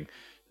everything,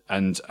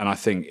 and I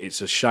think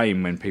it's a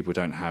shame when people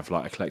don't have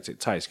like eclectic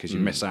taste because you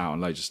miss out on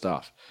loads of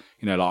stuff.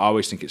 You know, like I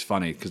always think it's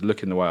funny because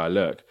looking the way I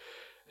look,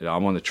 you know,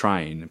 I'm on the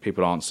train and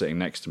people aren't sitting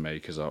next to me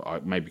because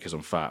maybe because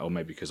I'm fat or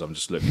maybe because I'm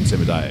just looking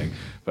intimidating.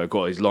 But I've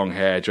got these long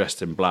hair,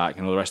 dressed in black,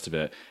 and all the rest of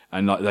it,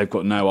 and like they've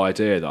got no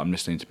idea that I'm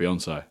listening to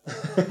Beyonce.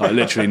 Like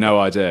literally no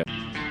idea.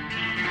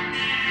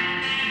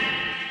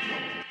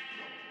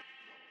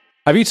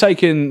 Have you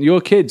taken your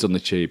kids on the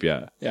tube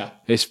yet? Yeah.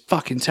 It's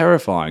fucking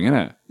terrifying, isn't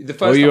it? The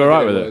first you time all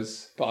right I did with it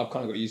was, but I've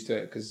kind of got used to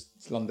it because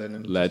it's London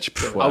and Ledge.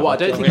 Oh, well, I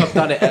don't think I've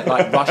done it at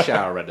like rush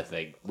hour or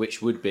anything,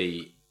 which would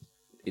be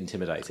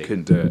intimidating.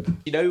 Couldn't do it.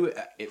 You know,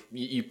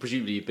 you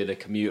presumably you've been a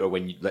commuter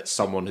when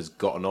someone has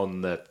gotten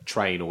on the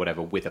train or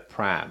whatever with a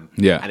pram,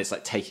 and it's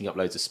like taking up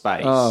loads of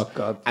space. Oh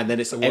god! And then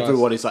it's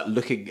everyone is like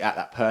looking at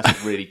that person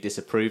really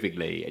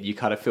disapprovingly, and you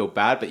kind of feel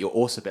bad, but you're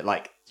also a bit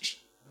like,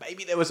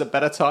 maybe there was a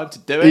better time to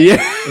do it.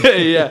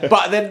 Yeah.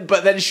 But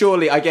then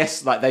surely, I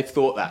guess, like they've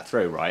thought that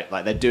through, right?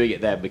 Like they're doing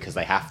it then because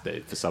they have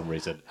to for some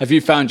reason. Have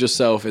you found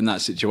yourself in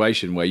that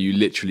situation where you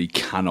literally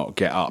cannot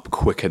get up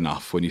quick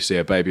enough when you see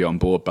a baby on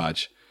board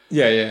badge?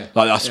 Yeah.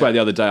 Like I swear, the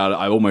other day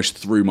I almost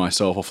threw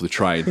myself off the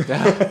train.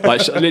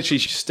 Like literally,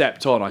 she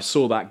stepped on. I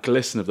saw that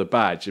glisten of the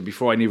badge, and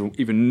before I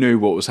even knew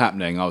what was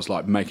happening, I was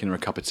like making her a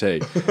cup of tea.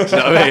 Do you know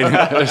what I mean?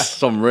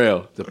 It's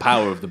unreal. The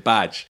power of the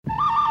badge.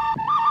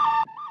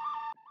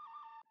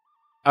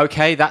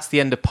 Okay, that's the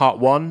end of part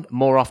 1.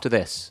 More after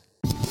this.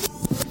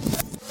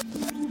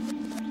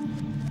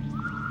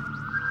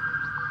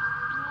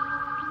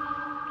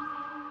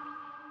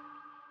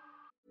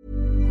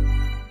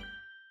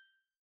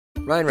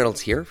 Ryan Reynolds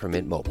here from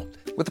Mint Mobile.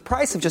 With the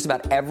price of just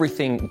about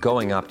everything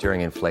going up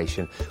during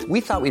inflation, we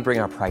thought we'd bring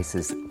our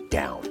prices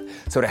down.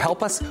 So to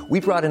help us, we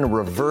brought in a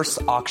reverse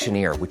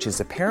auctioneer, which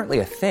is apparently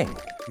a thing.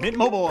 Mint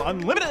Mobile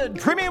Unlimited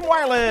Premium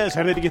Wireless.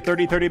 How to get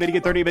 30, 30, bit to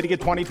get 30, bit to get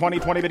 20,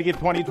 20, 20, bit to get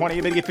 20,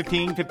 20, bit to get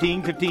 15,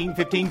 15, 15,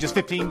 15, just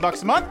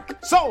 $15 a month?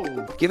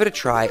 Sold! Give it a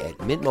try at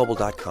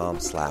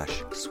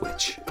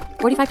mintmobile.com/switch.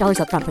 $45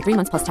 up front for 3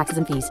 months plus taxes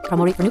and fees.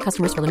 Promo rate for new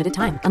customers for limited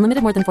time.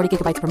 Unlimited more than 40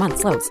 gigabytes per month.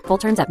 Slows full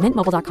terms at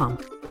mintmobile.com.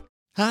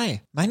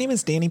 Hi, my name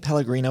is Danny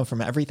Pellegrino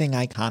from Everything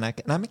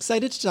Iconic, and I'm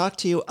excited to talk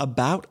to you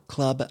about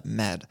Club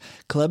Med.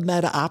 Club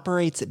Med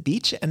operates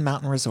beach and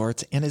mountain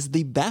resorts and is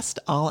the best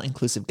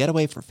all-inclusive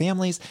getaway for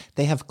families.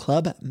 They have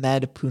Club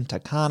Med Punta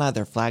Cana,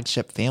 their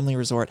flagship family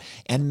resort,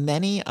 and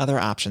many other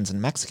options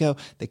in Mexico,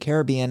 the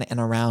Caribbean, and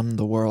around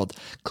the world.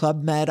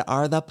 Club Med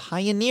are the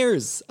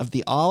pioneers of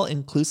the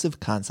all-inclusive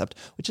concept,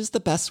 which is the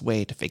best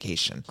way to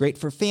vacation. Great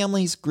for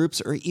families,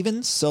 groups, or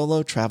even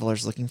solo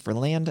travelers looking for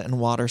land and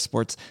water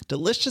sports,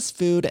 delicious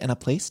food, and a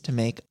place to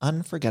make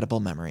unforgettable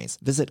memories.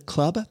 Visit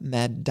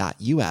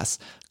clubmed.us,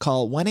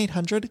 call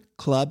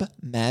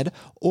 1-800-CLUB-MED,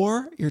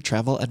 or your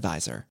travel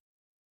advisor.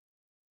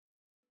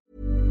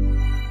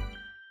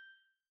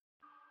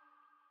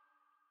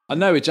 I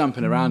know we're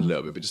jumping around a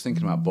little bit, but just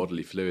thinking about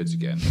bodily fluids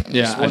again.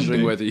 Yeah, just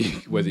wondering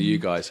whether you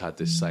guys had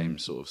this same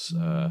sort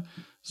of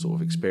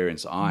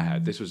experience that I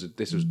had. This was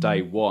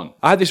day one.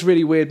 I had this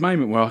really weird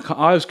moment where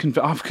I was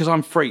convinced, because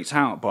I'm freaked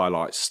out by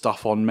like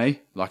stuff on me.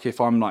 Like if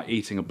I'm like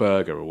eating a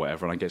burger or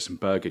whatever, and I get some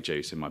burger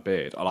juice in my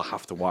beard, I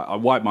have to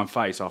wipe my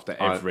face after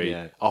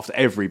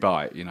every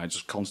bite. You know,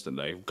 just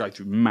constantly go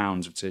through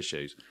mounds of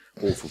tissues.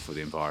 Awful for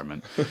the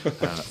environment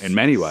in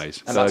many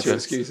ways. And that's your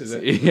excuse, is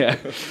it? Yeah.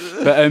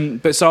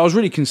 But so I was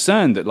really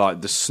concerned that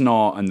like the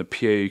snot and the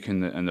puke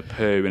and the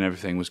poo and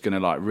everything was going to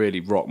like really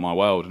rock my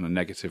world in a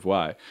negative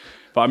way.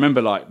 But I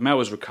remember like Mel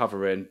was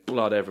recovering,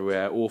 blood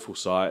everywhere, awful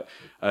sight,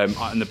 and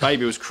the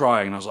baby was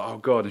crying, and I was like, oh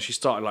God, and she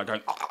started like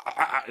going,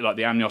 like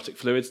the amniotic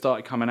fluid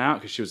started coming out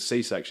because she was a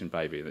C-section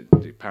baby.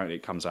 Apparently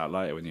it comes out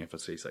later when you have a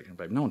C-section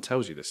baby. No one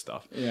tells you this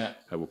stuff. Yeah.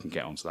 We can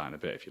get onto that in a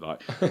bit if you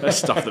like. That's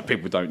stuff that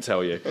people don't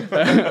tell you.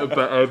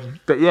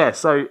 But yeah,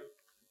 so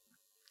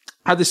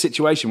I had this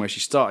situation where she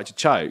started to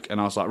choke,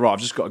 and I was like, right, I've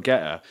just got to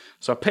get her.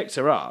 So I picked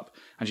her up,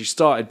 and she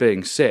started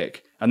being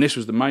sick. And this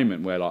was the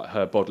moment where like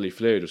her bodily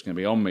fluid was going to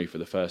be on me for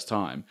the first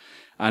time.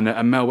 And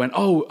Mel went,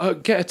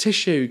 get a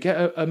tissue,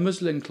 get a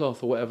muslin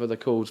cloth or whatever they're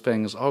called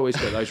things. I always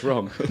get those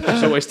wrong.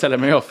 She's always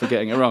telling me off for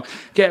getting it wrong.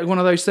 Get one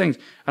of those things.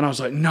 And I was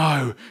like,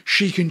 no,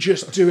 she can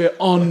just do it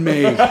on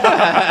me.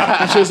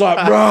 And she was like,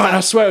 right. And I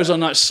swear it was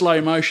on like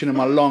slow motion, and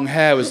my long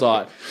hair was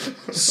like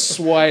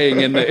swaying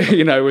in the,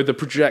 you know, with the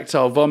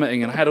projectile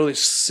vomiting, and I had all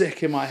this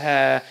sick in my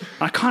hair. And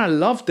I kind of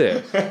loved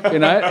it, you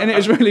know. And it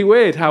was really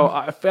weird how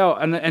I felt.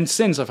 And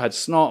since I've had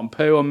snot and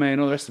poo on me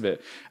and all the rest of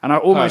it, and I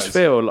almost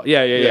feel like,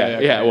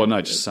 yeah. Well, no,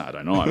 just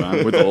Saturday night,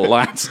 man, with all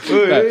that.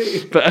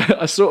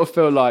 But I sort of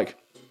feel like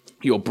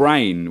your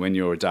brain, when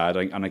you're a dad,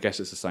 and I guess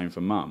it's the same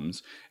for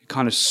mums, it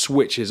kind of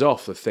switches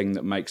off the thing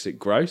that makes it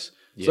gross.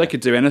 So they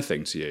could do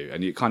anything to you,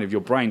 and you kind of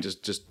your brain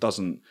just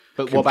doesn't.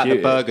 But what about the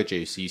burger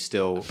juice? Are you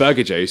still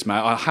burger juice, mate?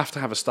 I have to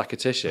have a stack of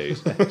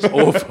tissues. It's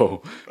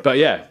awful, but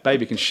yeah,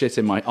 baby can shit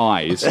in my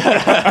eyes.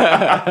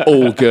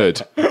 All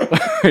good.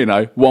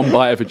 One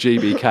bite of a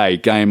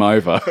GBK, game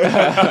over.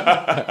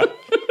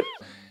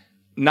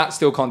 Nat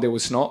still can't deal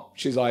with snot.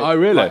 She's like, oh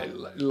really?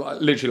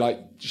 Literally,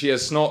 she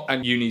has snot,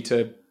 and you need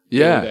to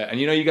deal with it. And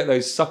you get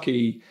those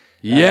sucky.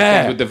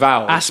 Yeah, with the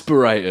valves,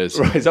 aspirators.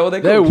 Right, is that what they're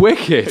called? They're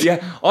wicked.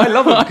 Yeah, I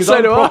love them because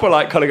I'm proper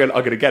kind of going. I'm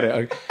going to get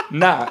it.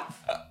 Nat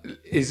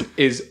is,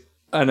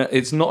 and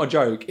it's not a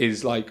joke.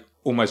 Is like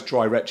almost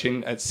dry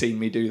retching at seeing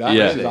me do that.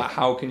 Yeah, she's like,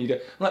 how can you do?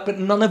 I'm like, but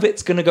none of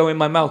it's going to go in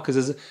my mouth because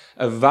there's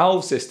a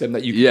valve system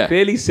that you can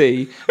clearly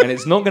see, and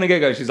it's not going to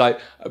get going. She's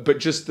like, but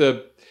just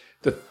the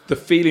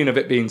feeling of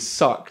it being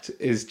sucked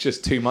is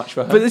just too much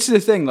for her. But this is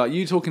the thing, like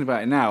you talking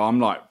about it now, I'm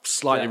like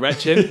slightly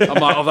retching. I'm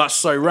like, oh, that's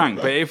so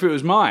rank. But if it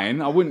was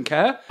mine, I wouldn't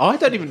care. I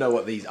don't even know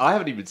what these. I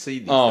haven't even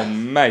seen these. Oh,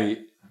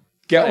 mate,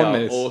 get on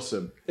this.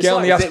 Awesome. Get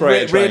on the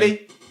aspirator.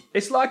 Really?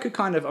 It's like a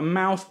kind of a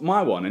mouth.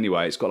 My one,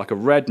 anyway. It's got like a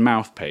red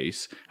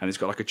mouthpiece, and it's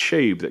got like a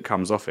tube that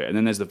comes off it, and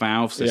then there's the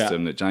valve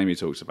system that Jamie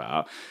talks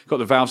about. It's got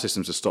the valve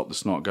system to stop the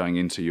snot going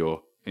into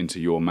your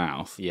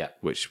mouth. Yeah.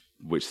 Which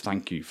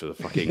thank you for the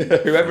fucking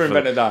whoever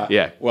invented that.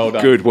 Yeah, well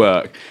done. Good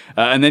work.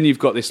 And then you've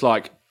got this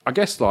like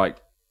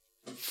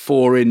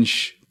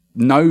 4-inch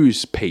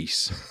nose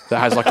piece that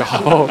has like a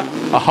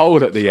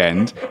hole at the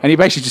end, and you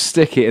basically just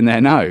stick it in their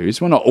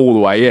nose. Well, not all the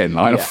way in,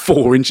 like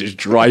 4 inches,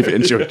 drive it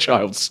into a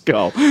child's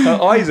skull.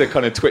 Her eyes are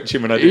kind of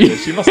twitching when I do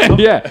this. You must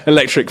love it.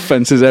 Electric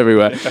fences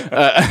everywhere,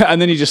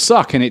 and then you just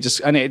suck, and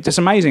it's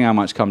amazing how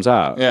much comes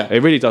out. Yeah,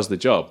 it really does the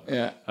job.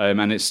 Yeah,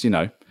 and it's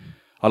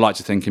I like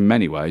to think in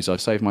many ways I've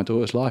saved my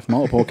daughter's life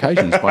multiple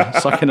occasions by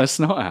sucking her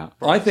snot out.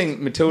 I think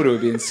Matilda would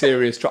be in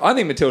serious trouble. I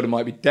think Matilda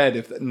might be dead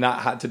if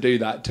Nat had to do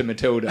that to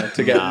Matilda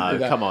to get. No,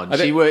 come on.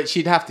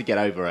 She'd have to get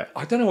over it.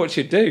 I don't know what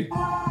she'd do.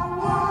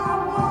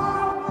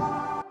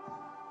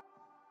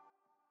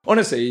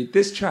 Honestly,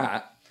 this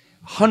chat,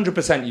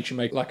 100% you should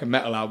make like a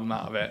metal album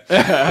out of it.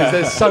 Because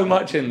there's so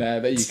much in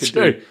there that you could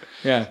do.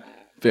 Yeah.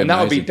 And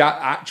that would be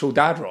actual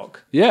dad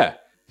rock. Yeah.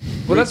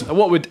 Well,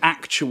 what would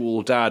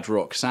actual dad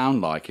rock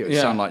sound like? It would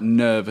sound like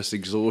nervous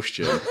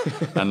exhaustion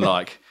and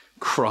like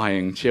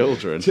crying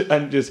children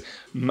and just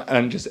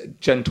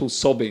gentle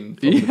sobbing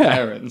from the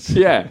parents.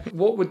 Yeah.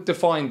 What would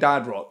define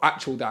dad rock?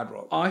 Actual dad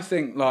rock? I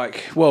think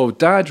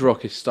dad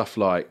rock is stuff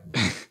like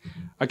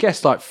I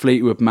guess like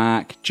Fleetwood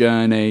Mac,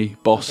 Journey,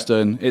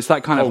 Boston. Okay. It's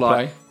that kind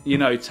Coldplay. of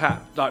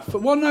like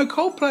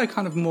Coldplay are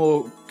kind of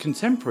more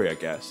contemporary, I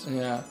guess.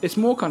 Yeah. It's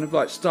more kind of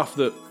like stuff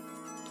that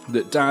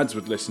dads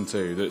would listen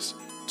to. That's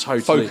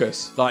totally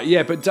Focus. But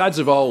dads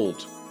of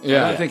old.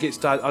 Yeah. I don't think it's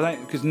dad. I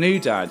don't because new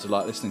dads are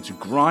like listening to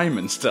grime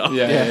and stuff.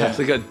 Yeah.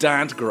 So they got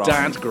dad grime.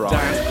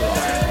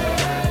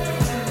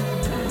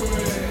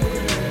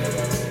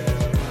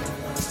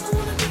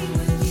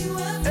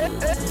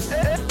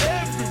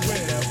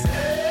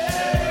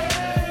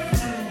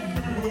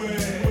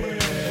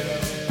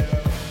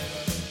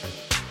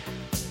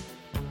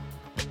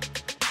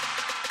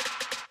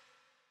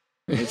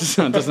 It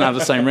doesn't have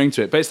the same ring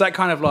to it, but it's that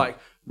kind of like,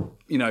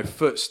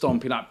 foot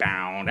stomping like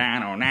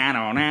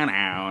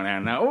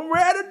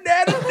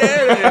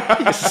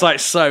it's like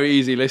so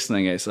easy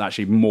listening. It's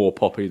actually more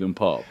poppy than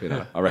pop.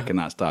 I reckon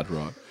that's dad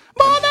rock.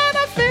 More than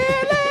a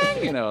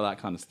feeling, all that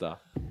kind of stuff.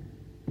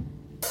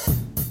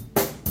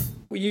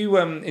 Well, you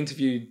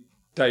interviewed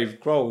Dave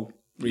Grohl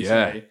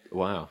recently. Yeah.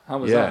 Wow. How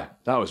was that?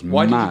 That was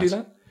Why mad. did you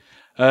do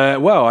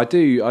that? Well, I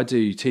do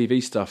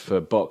TV stuff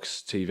for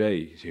Box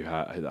TV, who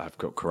have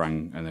got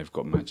Kerrang and they've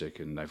got Magic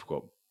and they've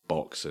got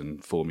Box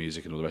and 4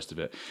 Music and all the rest of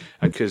it.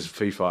 And because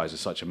Foo Fighters are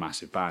such a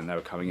massive band, they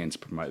were coming in to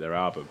promote their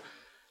album,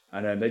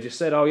 and they just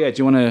said, "Oh yeah,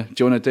 do you want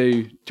to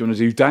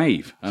do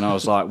Dave?" And I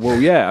was like, "Well,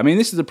 yeah." I mean,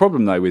 this is the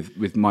problem though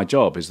with my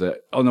job is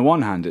that on the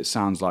one hand, it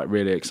sounds like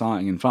really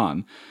exciting and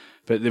fun.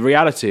 But the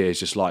reality is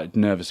just like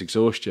nervous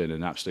exhaustion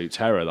and absolute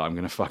terror that I'm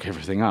going to fuck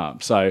everything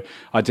up. So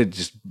I did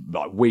just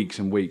like weeks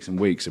and weeks and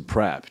weeks of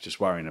prep, just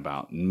worrying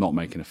about not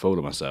making a fool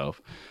of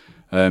myself.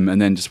 And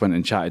then just went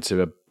and chatted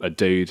to a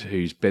dude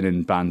who's been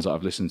in bands that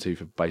I've listened to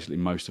for basically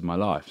most of my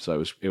life. So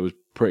it was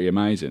pretty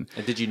amazing.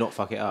 And did you not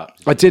fuck it up?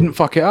 I didn't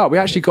fuck it up. We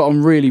actually got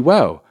on really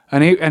well.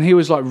 And he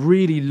was like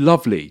really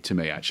lovely to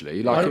me,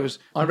 actually. Like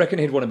I reckon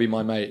he'd want to be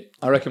my mate.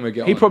 I reckon we'd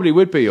get on. He probably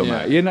would be your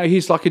mate.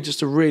 He's like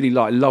just a really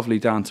like lovely,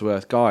 down to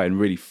earth guy and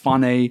really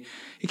funny.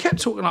 He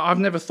kept talking like I've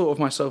never thought of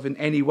myself in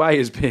any way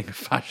as being a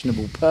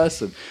fashionable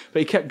person,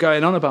 but he kept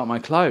going on about my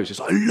clothes. It's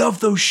like, I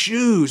love those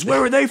shoes.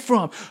 Where are they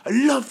from? I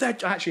love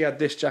that. I actually had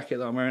this jacket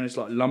that I'm wearing. It's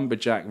like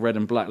lumberjack, red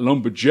and black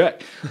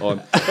lumberjack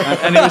on,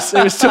 and it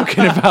was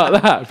talking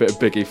about that. A bit of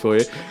Biggie for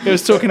you. He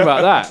was talking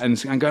about that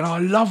and going, oh, I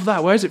love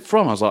that. Where's it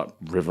from? I was like,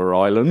 River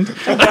Island.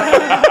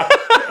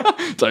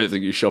 Don't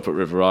think you shop at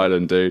River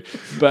Island, dude.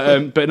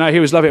 But no, he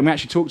was loving it. And we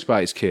actually talked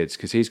about his kids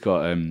because he's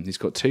got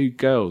 2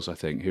 girls, I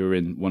think, who are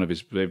in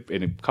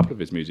in a couple of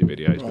his music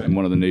videos, but in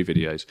one of the new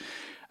videos.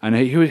 And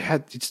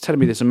he's telling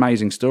me this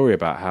amazing story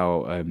about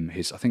how I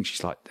think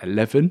she's like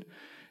 11.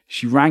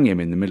 She rang him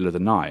in the middle of the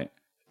night,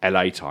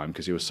 LA time,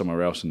 because he was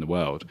somewhere else in the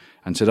world,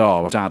 and said,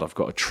 "Oh, Dad, I've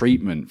got a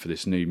treatment for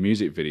this new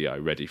music video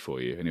ready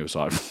for you." And he was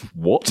like,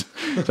 "What?"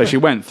 So she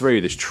went through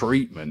this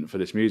treatment for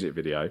this music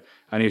video,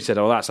 and he said,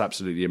 "Oh, that's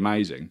absolutely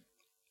amazing.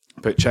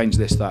 But change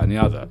this, that, and the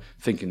other,"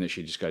 thinking that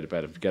she'd just go to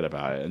bed and forget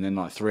about it. And then,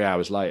 like 3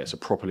 hours later, so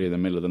properly in the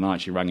middle of the night,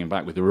 she rang him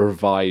back with a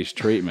revised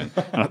treatment.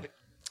 And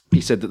he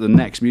said that the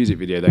next music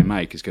video they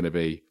make is going to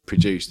be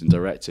produced and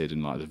directed,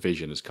 and like the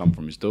vision has come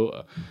from his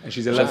daughter. And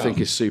she's 11. Which I think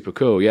is super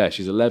cool. Yeah,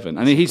 she's 11,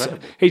 and he's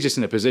just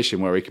in a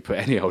position where he could put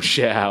any old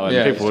shit out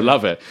and people will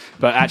love it.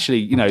 But actually,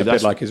 you know,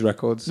 that's like his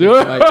records.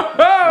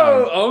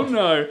 Oh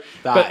no,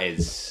 that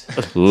is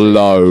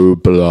low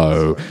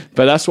blow.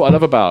 But that's what I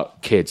love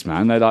about kids,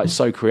 man. They're like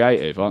so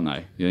creative, aren't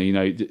they? You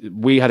know,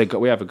 we have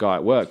a guy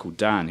at work called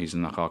Dan. He's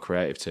in like our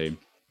creative team.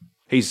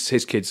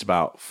 His kid's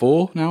about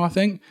 4 now, I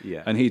think.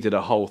 Yeah. And he did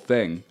a whole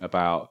thing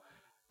about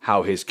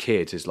how his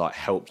kid has like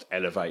helped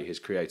elevate his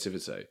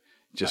creativity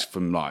just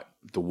from like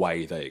the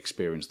way they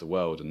experience the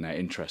world and their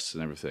interests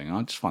and everything. And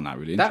I just find that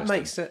really interesting. That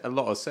makes a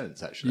lot of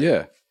sense, actually.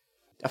 Yeah.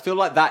 I feel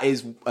like that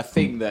is a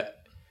thing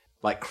that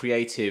like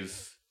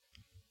creative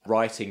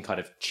writing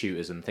kind of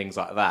tutors and things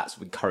like that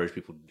encourage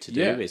people to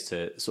do, is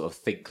to sort of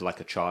think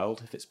like a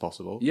child if it's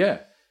possible.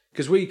 Yeah.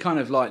 Because we kind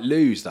of like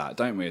lose that,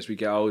 don't we? As we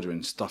get older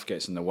and stuff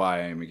gets in the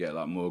way and we get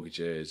like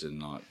mortgages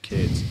and like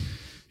kids,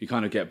 you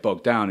kind of get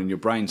bogged down and your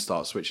brain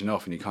starts switching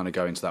off and you kind of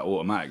go into that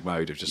automatic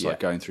mode of just like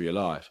going through your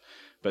life.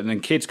 But then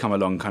kids come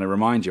along and kind of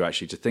remind you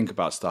actually to think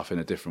about stuff in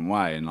a different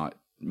way and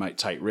like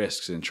take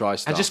risks and try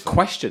stuff. And just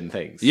question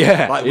things.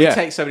 Yeah. Like we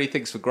take so many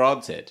things for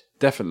granted.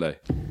 Definitely.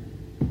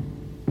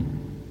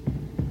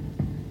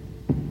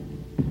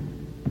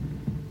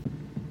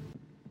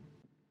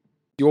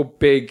 Your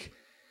big...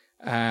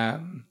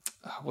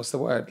 what's the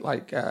word?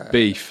 Like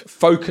beef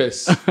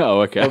focus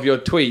okay. of your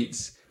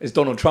tweets is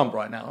Donald Trump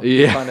right now.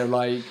 Yeah, kind of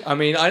like. I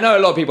mean, I know a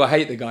lot of people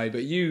hate the guy,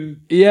 but you.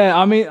 Yeah,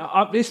 I mean,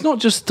 it's not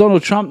just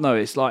Donald Trump though.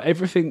 It's like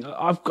everything.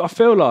 I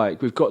feel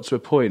like we've got to a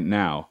point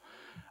now,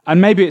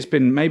 and maybe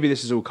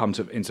this has all come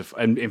into.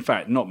 And in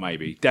fact, not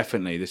maybe,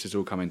 definitely, this has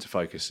all come into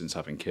focus since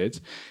having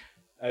kids.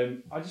 I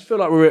just feel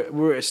like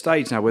we're at a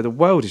stage now where the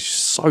world is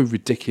just so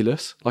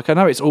ridiculous. Like I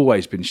know it's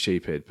always been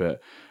stupid,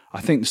 but I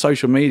think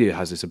social media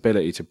has this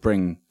ability to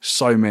bring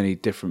so many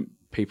different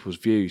people's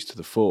views to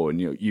the fore,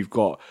 and you've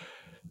got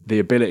the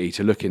ability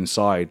to look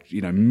inside,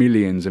 you know,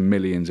 millions and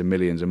millions and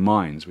millions of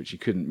minds, which you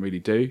couldn't really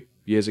do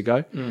years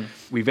ago.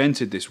 We've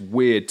entered this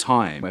weird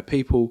time where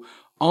people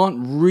aren't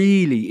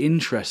really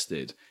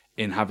interested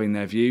in having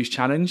their views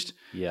challenged.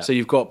 Yeah. So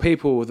you've got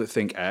people that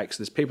think X,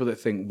 there's people that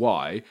think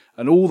Y,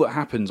 and all that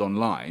happens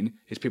online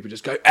is people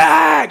just go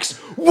X,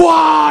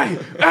 Y,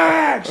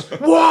 X,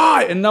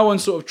 Y, and no one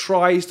sort of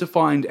tries to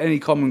find any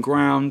common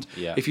ground.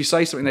 Yeah. If you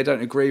say something they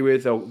don't agree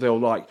with, they'll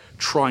like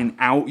try and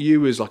out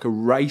you as like a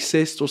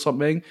racist or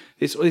something.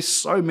 There's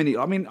so many.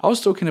 I mean, I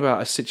was talking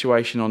about a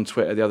situation on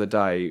Twitter the other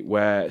day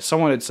where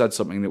someone had said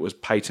something that was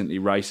patently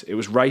racist. It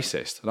was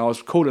racist, and I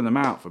was calling them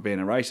out for being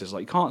a racist.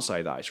 Like, you can't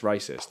say that, it's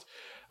racist.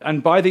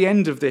 And by the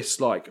end of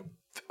this, like,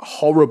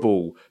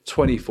 horrible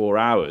 24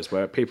 hours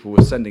where people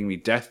were sending me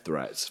death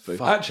threats for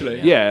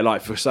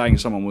like for saying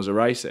someone was a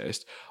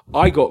racist,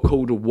 I got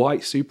called a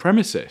white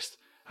supremacist.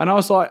 And I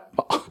was like,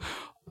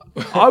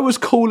 I was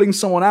calling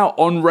someone out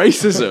on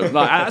racism.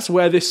 Like, that's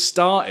where this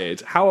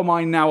started. How am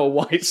I now a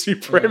white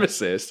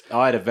supremacist?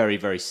 I had a very,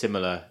 very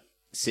similar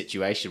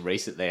situation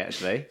recently,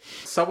 actually.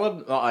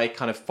 Someone that I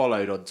kind of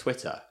followed on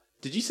Twitter.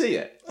 Did you see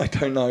it? I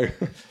don't know.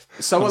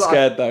 I'm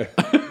scared though.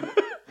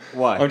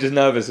 Why? I'm just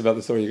nervous about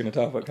the story you're going to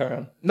tell, but carry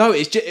on. No,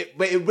 it's just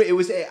it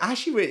was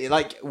actually really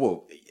like.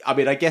 Well, I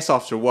mean, I guess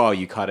after a while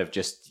you kind of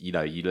just you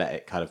let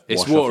it kind of.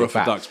 It's wash water off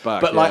your off a duck's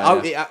back. But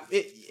like,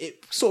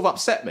 it sort of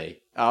upset me.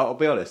 I'll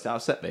be honest, it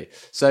upset me.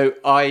 So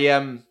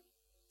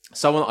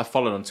someone that I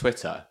followed on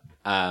Twitter,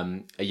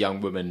 a young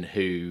woman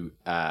who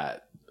I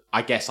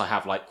guess I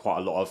have like quite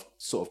a lot of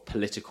sort of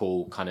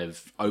political kind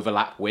of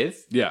overlap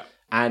with. Yeah,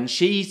 and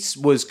she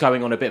was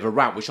going on a bit of a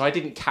rant, which I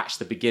didn't catch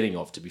the beginning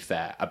of, to be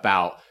fair,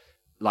 about.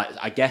 Like,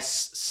 I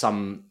guess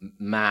some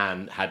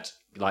man had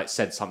like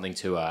said something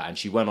to her and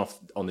she went off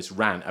on this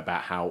rant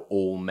about how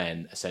all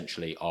men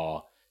essentially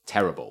are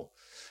terrible.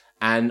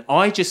 And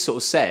I just sort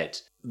of said,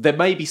 there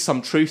may be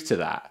some truth to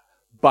that,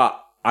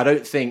 but I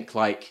don't think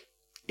like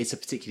it's a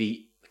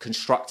particularly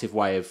constructive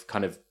way of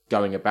kind of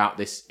going about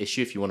this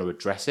issue if you want to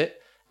address it.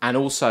 And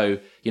also,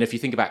 if you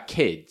think about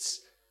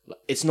kids,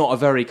 it's not a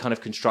very kind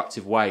of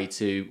constructive way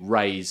to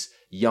raise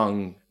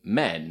young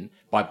men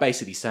by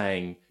basically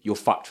saying you're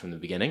fucked from the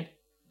beginning.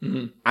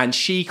 Mm-hmm. And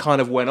she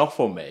kind of went off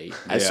on me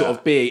as sort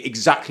of being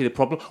exactly the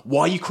problem.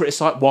 Why are you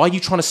criticizing? Why are you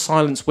trying to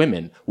silence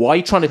women? Why are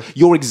you trying to?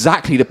 You're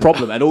exactly the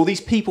problem. And all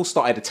these people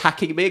started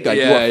attacking me and going,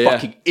 "You're a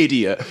fucking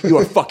idiot.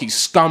 You're a fucking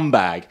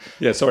scumbag."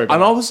 Yeah, sorry.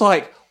 And I was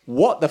like,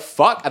 "What the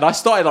fuck?" And I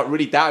started like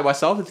really doubting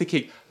myself and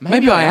thinking,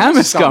 maybe I am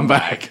a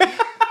scumbag.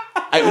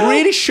 It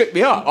really shook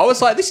me up. I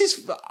was like,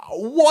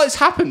 what has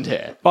happened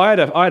here? But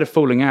I had a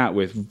falling out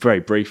with, very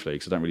briefly,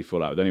 because I don't really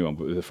fall out with anyone,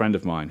 but with a friend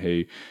of mine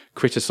who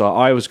criticised.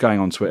 I was going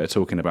on Twitter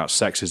talking about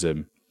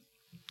sexism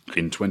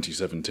in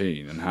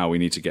 2017 and how we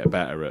need to get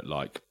better at,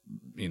 like,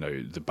 you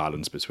know, the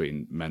balance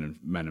between men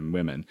and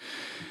women.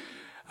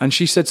 And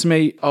she said to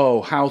me,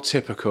 "Oh, how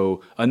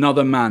typical!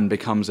 Another man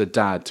becomes a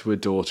dad to a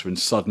daughter and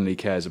suddenly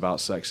cares about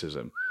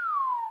sexism."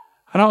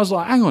 And I was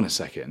like, "Hang on a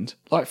second!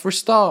 Like, for a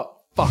start,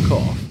 fuck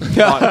off.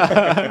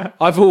 Like,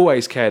 I've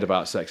always cared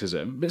about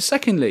sexism. But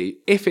secondly,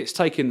 if it's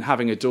taken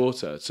having a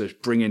daughter to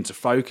bring into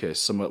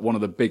focus one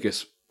of the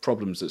biggest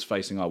problems that's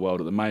facing our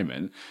world at the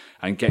moment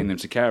and getting them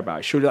to care about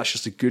it, surely that's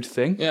just a good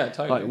thing." Yeah,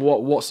 totally.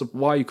 Like,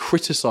 why are you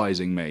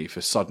criticising me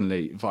for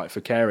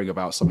for caring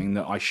about something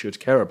that I should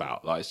care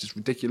about? Like, it's just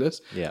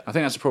ridiculous. Yeah. I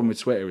think that's the problem with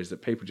Twitter, is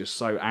that people are just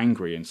so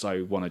angry and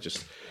so want to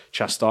just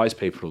chastise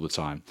people all the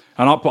time.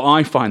 But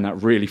I find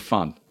that really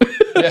fun,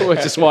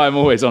 which is why I'm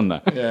always on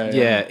there.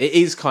 Yeah, it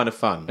is kind of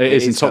fun. It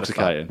is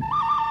intoxicating.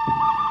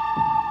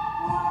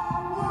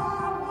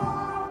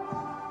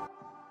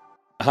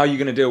 How are you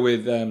going to deal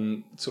with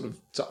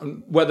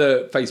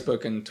whether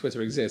Facebook and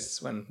Twitter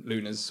exists when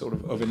Luna's sort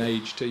of an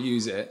age to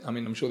use it? I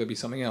mean, I'm sure there'll be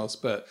something else,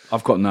 but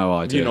I've got no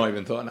idea. You've not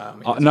even thought now.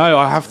 No,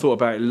 I have thought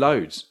about it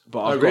loads,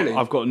 but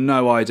I've got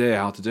no idea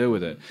how to deal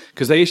with it.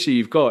 Because the issue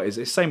you've got is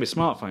it's the same with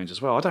smartphones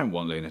as well. I don't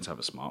want Luna to have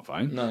a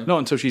smartphone. No. Not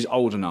until she's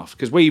old enough.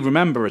 Because we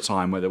remember a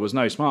time where there was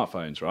no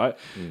smartphones, right?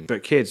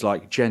 But kids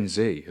like Gen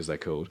Z, as they're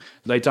called,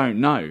 they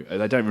don't know.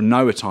 They don't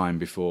know a time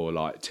before,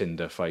 like,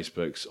 Tinder,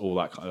 Facebooks, all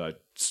that kind of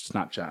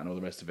Snapchat and all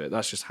the rest of it.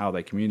 That's just how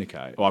they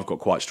communicate. Well, I've got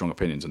quite strong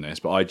opinions on this,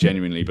 but I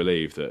genuinely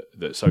believe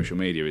that social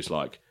media is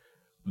like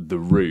the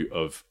root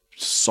of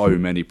so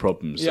many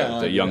problems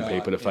that young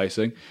people are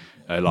facing.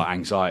 Like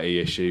anxiety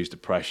issues,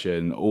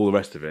 depression, all the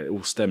rest of it. It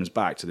all stems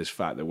back to this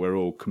fact that we're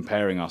all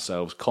comparing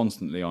ourselves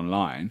constantly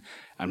online.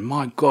 And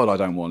my God, I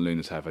don't want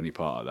Luna to have any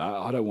part of that.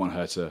 I don't want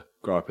her to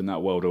grow up in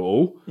that world at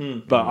all.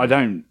 But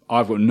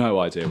I've got no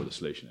idea what the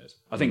solution is.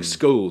 I think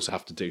schools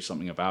have to do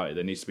something about it.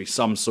 There needs to be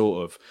some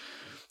sort of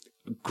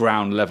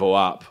ground level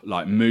up,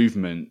 like,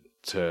 movement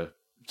to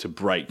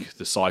break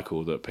the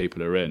cycle that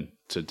people are in,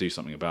 to do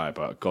something about it.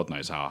 But God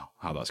knows how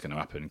that's going to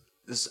happen.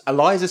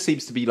 Eliza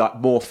seems to be, like,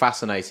 more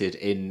fascinated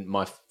in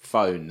my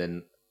phone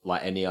than,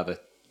 like, any other,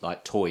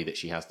 like, toy that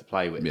she has to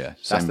play with. Yeah,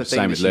 That's the thing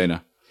same with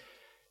Luna.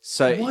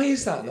 So why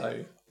is that,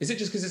 though? Is it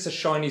just because it's a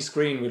shiny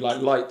screen with,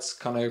 like, lights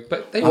kind of?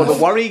 But the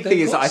worrying thing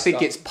is that I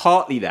think it's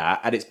partly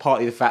that, and it's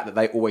partly the fact that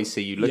they always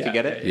see you looking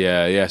at it.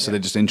 Yeah. So they're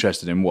just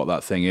interested in what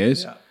that thing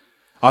is. Yeah.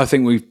 I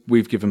think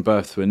we've given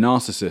birth to a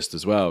narcissist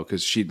as well,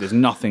 because there's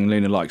nothing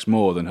Luna likes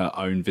more than her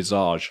own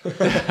visage.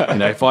 You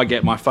know, if I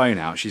get my phone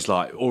out, she's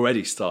like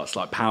already starts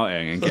like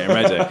pouting and getting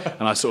ready,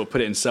 and I sort of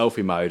put it in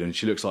selfie mode, and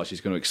she looks like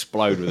she's going to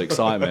explode with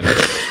excitement.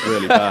 It's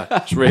really bad.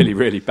 It's really,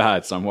 really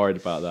bad. So I'm worried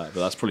about that, but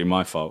that's probably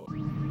my fault.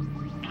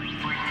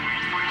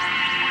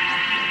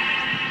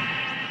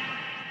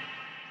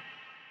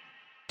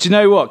 Do you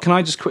know what? Can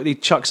I just quickly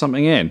chuck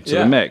something in to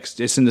the mix?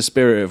 It's in the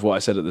spirit of what I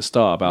said at the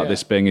start about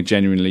this being a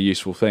genuinely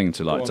useful thing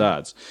to, like,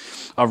 dads.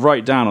 I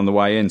wrote down on the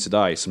way in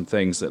today some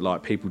things that,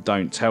 like, people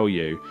don't tell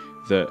you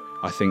that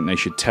I think they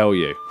should tell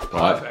you.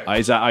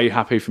 Right? Are you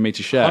happy for me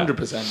to share?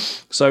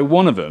 100%. So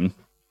one of them,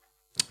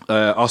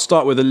 I'll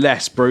start with a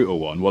less brutal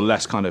one,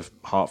 less kind of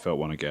heartfelt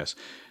one, I guess.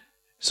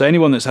 So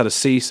anyone that's had a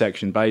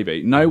C-section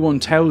baby, no one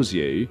tells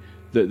you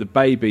that the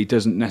baby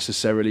doesn't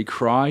necessarily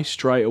cry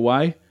straight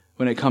away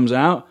when it comes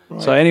out. Right.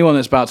 So anyone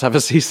that's about to have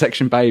a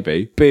C-section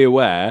baby, be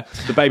aware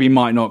the baby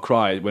might not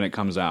cry when it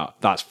comes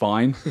out. That's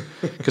fine.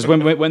 Because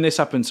when this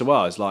happened to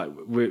us, like,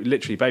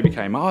 literally baby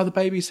came out, the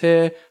baby's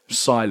here,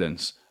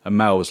 silence. And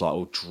Mel was like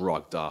all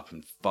drugged up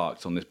and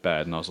fucked on this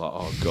bed, and I was like,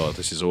 oh God,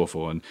 this is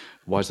awful. And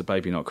why is the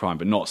baby not crying?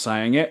 But not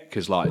saying it,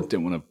 because, like,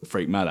 didn't want to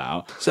freak Mel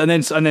out. So, and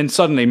then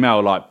suddenly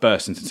Mel, like,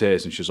 burst into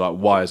tears, and she was like,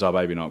 why is our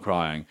baby not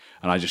crying?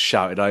 And I just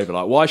shouted over,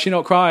 like, why is she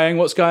not crying?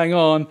 What's going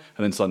on?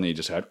 And then suddenly you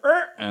just heard,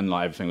 and,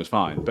 like, everything was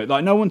fine. But,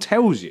 like, no one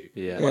tells you.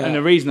 Yeah. And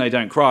the reason they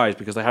don't cry is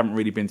because they haven't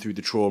really been through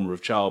the trauma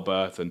of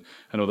childbirth and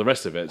all the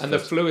rest of it. And the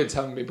fluids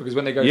haven't been, because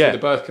when they go through the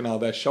birth canal,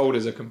 their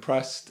shoulders are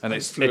compressed. And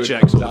it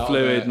ejects all the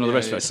fluid and all the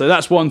rest of it. So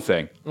that's one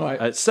thing.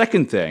 Right.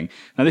 Second thing,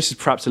 now this is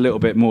perhaps a little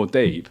bit more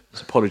deep.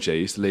 So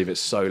apologies to leave it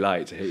so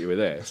late to hit you with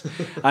this.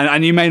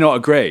 and you may not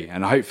agree,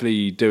 and hopefully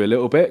you do a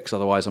little bit, because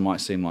otherwise I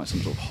might seem like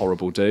some sort of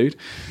horrible dude.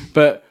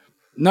 But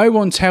no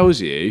one tells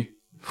you,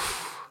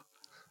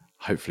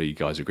 hopefully you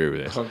guys agree with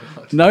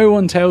this, no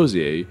one tells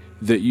you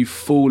that you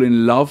fall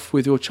in love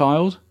with your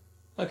child.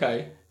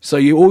 Okay. So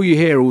all you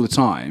hear all the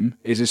time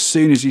is, as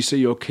soon as you see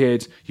your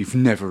kid, you've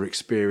never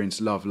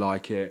experienced love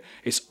like it.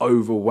 It's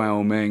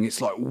overwhelming.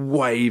 It's like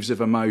waves of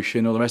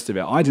emotion, all the rest of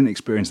it. I didn't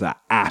experience that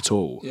at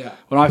all. Yeah.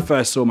 When I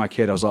first saw my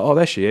kid, I was like, oh,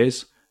 there she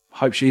is.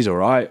 hope she's all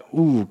right.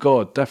 Oh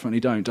God, definitely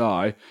don't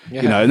die.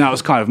 Yeah. You know, and that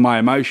was kind of my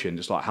emotion,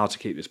 just like how to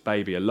keep this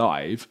baby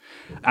alive.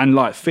 And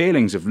like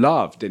feelings of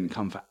love didn't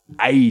come for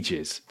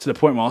ages, to the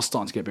point where I was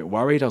starting to get a bit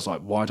worried. I was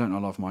like, why don't I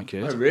love my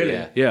kid? Oh,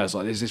 really? Yeah, I was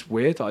like, is this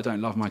weird that I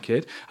don't love my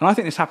kid? And I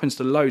think this happens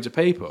to loads of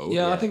people.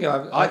 Yeah, I think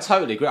I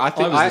totally agree. I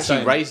think was I the actually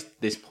same. raised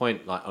this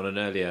point like on an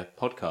earlier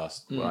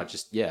podcast where I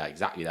just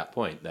exactly that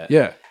point that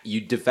Yeah. you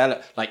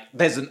develop like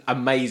there's an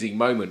amazing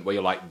moment where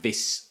you're like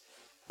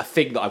a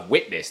thing that I've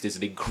witnessed is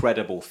an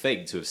incredible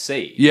thing to have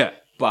seen. Yeah.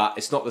 But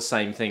it's not the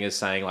same thing as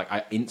saying like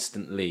I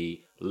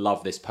instantly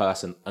love this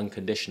person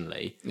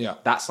unconditionally. Yeah.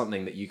 That's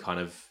something that you kind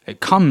of It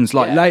comes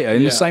like later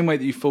in Yeah. the same way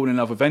that you fall in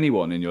love with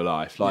anyone in your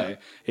life. Like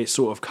it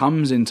sort of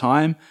comes in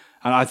time.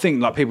 And I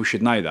think like people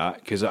should know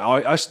that, because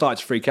I started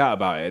to freak out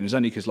about it, and it's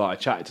only because like I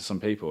chatted to some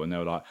people and they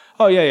were like,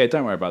 "Oh yeah,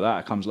 don't worry about that.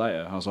 It comes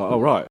later." I was like,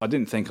 "Oh right." I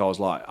didn't think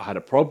I had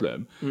a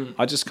problem.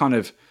 I just kind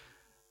of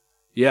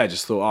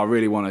just thought I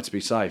really want her to be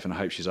safe and I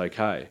hope she's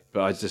okay.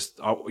 But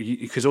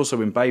because also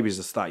when babies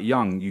are that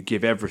young, you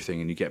give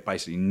everything and you get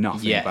basically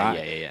nothing back.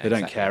 They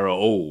don't care at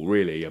all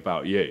really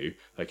about you.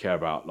 They care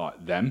about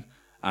like them.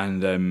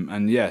 And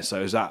so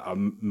it was that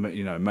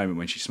moment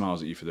when she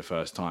smiles at you for the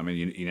first time, and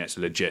it's a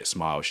legit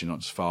smile. She's not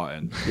just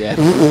farting. Yeah.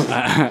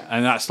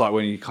 And that's like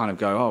when you kind of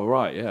go, oh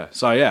right, yeah.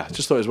 So yeah,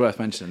 just thought it was worth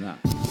mentioning that.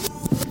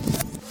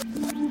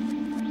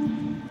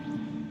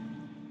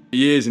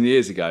 Years and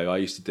years ago, I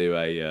used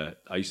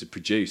to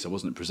produce. I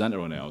wasn't a presenter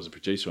on it. I was a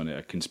producer on it.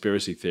 A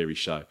conspiracy theory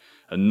show,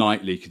 a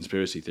nightly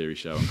conspiracy theory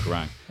show on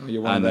Kerrang. Oh,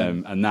 you're one of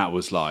them. And that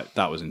was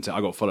intense. I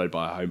got followed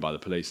home by the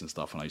police and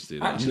stuff when I used to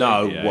do that.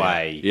 no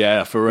way.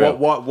 Yeah, for real.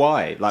 What?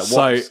 Why? Like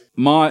So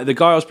what? the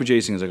guy I was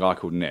producing is a guy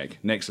called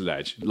Nick. Nick's a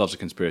ledge. Loves a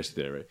conspiracy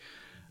theory,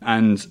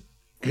 and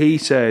he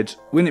said,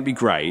 "Wouldn't it be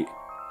great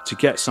to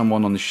get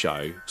someone on the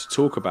show to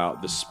talk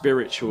about the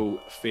spiritual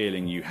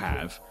feeling you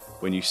have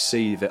when you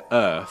see the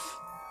Earth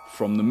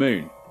from the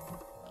moon?"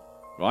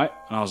 Right?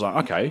 And I was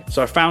like, okay.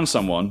 So I found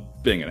someone,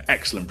 being an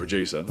excellent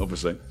producer,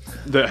 obviously,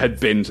 that had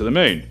been to the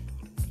moon.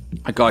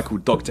 A guy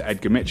called Dr.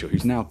 Edgar Mitchell,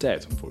 who's now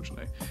dead,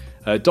 unfortunately.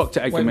 Dr.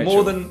 Edgar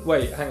Mitchell.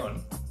 Hang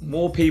on.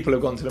 More people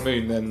have gone to the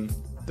moon than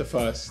the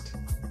first,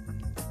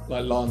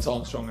 like Lance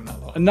Armstrong and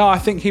that lot. No, I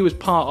think he was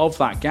part of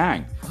that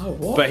gang. Oh,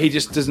 what? But he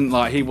just doesn't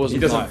like. He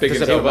wasn't. He doesn't like, big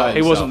himself up.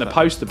 He wasn't the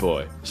poster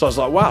boy. So I was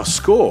like, wow,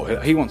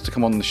 score. He wants to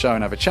come on the show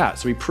and have a chat.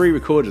 So we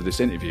pre-recorded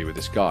this interview with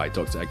this guy,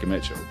 Dr. Edgar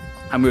Mitchell,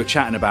 and we were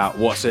chatting about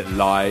what's it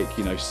like,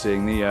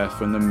 seeing the Earth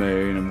from the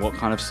moon, and what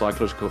kind of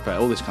psychological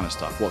effect, all this kind of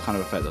stuff. What kind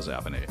of effect does it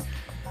have on you?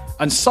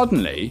 And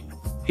suddenly,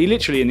 he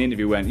literally in the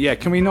interview went, "Yeah,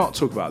 can we not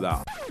talk about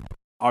that?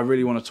 I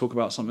really want to talk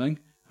about something."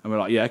 And we're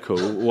like, "Yeah, cool.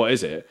 What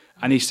is it?"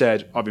 And he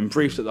said, "I've been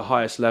briefed at the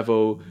highest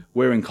level.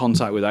 We're in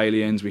contact with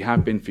aliens. We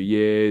have been for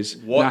years.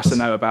 What? NASA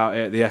know about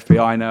it. The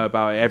FBI know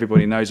about it.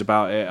 Everybody knows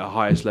about it at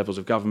highest levels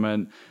of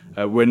government.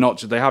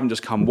 They haven't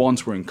just come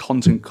once. We're in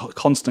constant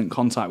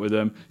contact with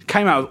them."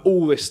 Came out with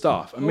all this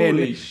stuff. And me and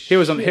Nick, he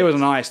was on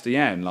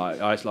ISDN,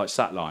 like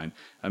sat line.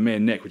 And me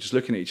and Nick were just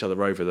looking at each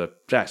other over the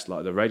desk,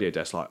 like the radio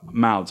desk, like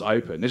mouths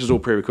open. This was all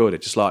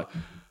pre-recorded, just like,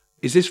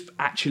 is this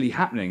actually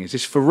happening? Is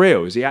this for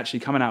real? Is he actually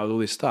coming out with all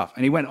this stuff?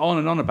 And he went on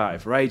and on about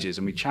it for ages,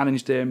 and we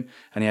challenged him,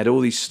 and he had all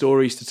these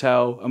stories to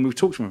tell, and we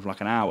talked to him for like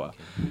an hour.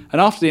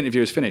 And after the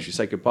interview was finished, we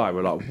said goodbye.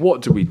 We're like,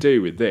 what do we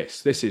do with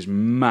this? This is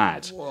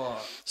mad.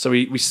 What? So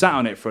we sat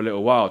on it for a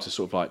little while to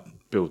sort of like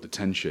build the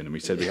tension, and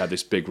we said we had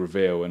this big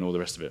reveal and all the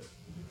rest of it.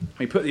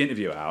 We put the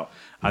interview out,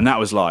 and that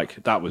was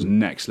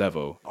next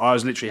level. I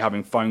was literally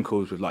having phone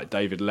calls with like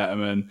David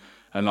Letterman.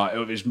 And like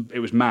it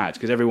was mad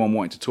because everyone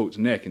wanted to talk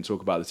to Nick and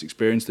talk about this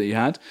experience that he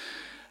had.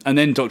 And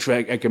then Dr.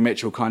 Edgar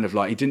Mitchell kind of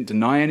like, he didn't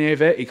deny any of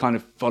it. He kind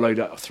of followed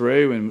it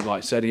through and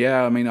like said,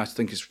 yeah, I mean, I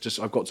think it's just,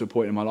 I've got to a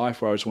point in my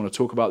life where I just want to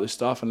talk about this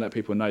stuff and let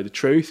people know the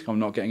truth. I'm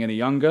not getting any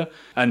younger.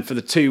 And for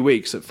the 2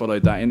 weeks that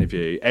followed that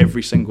interview,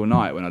 every single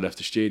night when I left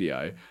the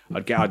studio,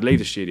 I'd leave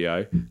the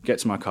studio, get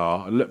to my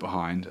car, I'd look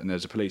behind and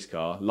there's a police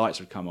car,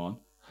 lights would come on.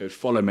 It would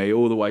follow me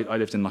all the way. I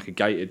lived in like a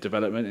gated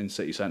development in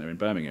city centre in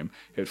Birmingham.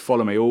 It would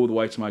follow me all the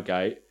way to my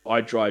gate.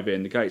 I'd drive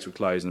in, the gates would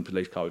close and the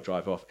police car would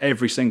drive off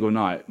every single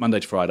night, Monday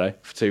to Friday,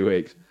 for 2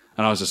 weeks.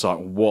 And I was just like,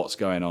 what's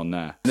going on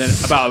there? And then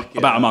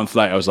about a month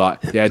later, I was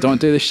like, yeah,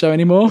 don't do this show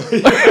anymore.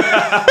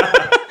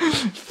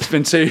 It's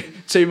been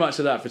too much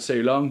of that for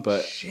too long,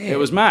 but it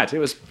was mad. It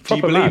was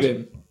proper mad. Do you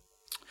believe him?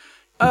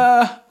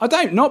 I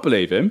don't not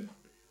believe him.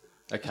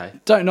 Okay.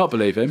 Don't not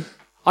believe him.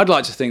 I'd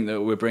like to think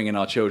that we're bringing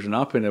our children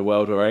up in a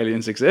world where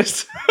aliens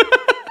exist.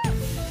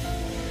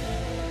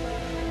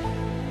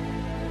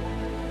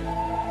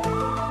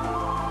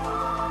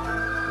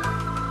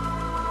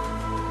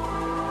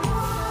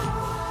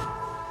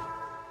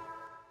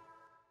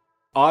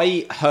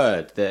 I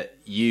heard that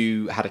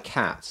you had a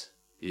cat.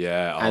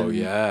 Yeah. And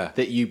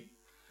that you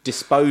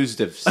disposed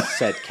of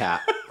said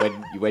cat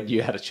when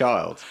you had a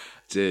child.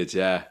 Did,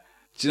 yeah.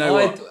 Do you know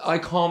what? I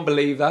can't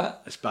believe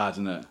that. It's bad,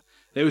 isn't it?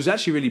 It was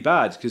actually really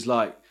bad because,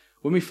 like,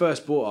 when we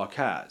first bought our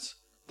cats,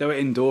 they were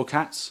indoor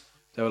cats.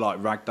 They were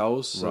like rag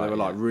dolls. So they were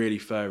like really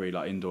furry,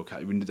 like indoor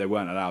cats. They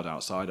weren't allowed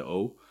outside at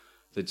all.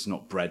 They're just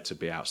not bred to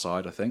be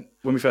outside, I think.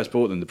 When we first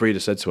bought them, the breeder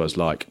said to us,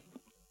 like,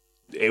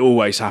 it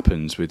always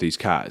happens with these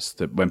cats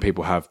that when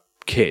people have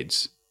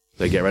kids,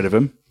 they get rid of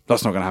them.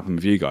 That's not going to happen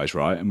with you guys,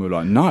 right? And we're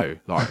like, no,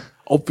 like,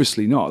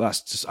 obviously not.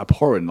 That's just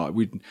abhorrent. Like,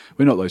 we're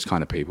not those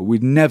kind of people.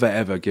 We'd never,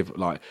 ever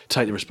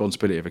take the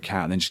responsibility of a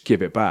cat and then just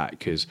give it back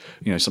because,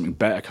 something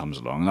better comes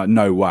along. Like,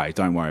 no way,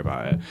 don't worry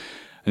about it.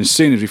 And as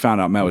soon as we found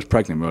out Mel was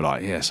pregnant, we were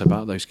like, yes,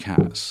 about those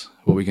cats,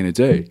 what are we going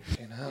to do?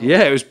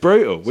 Yeah, it was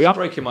brutal. It's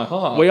breaking my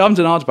heart. We ummed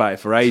and ahed about it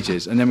for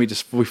ages, and then we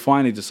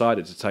finally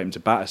decided to take him to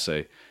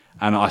Battersea.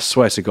 And I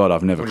swear to God,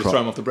 I've never cried. Just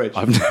throw him off the bridge.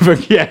 I've never,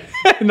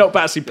 not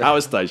Battersea Power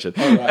Station.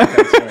 Oh, right,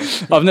 okay,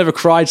 sorry. I've never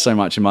cried so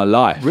much in my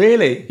life.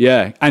 Really?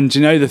 Yeah. And do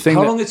you know the thing?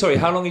 How long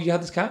have you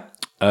had this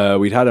cat?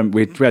 We had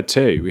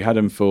two. We had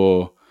him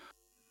for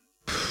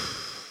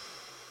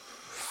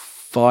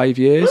 5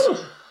 years.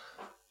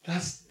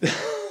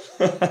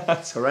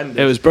 That's horrendous.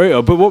 It was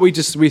brutal. But what we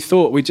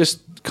thought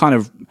kind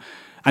of,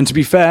 and to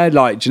be fair,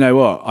 like, do you know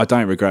what? I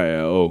don't regret it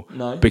at all.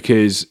 No.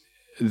 Because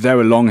they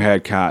were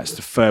long-haired cats.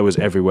 The fur was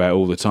everywhere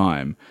all the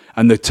time.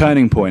 And I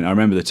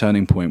remember the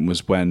turning point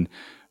was when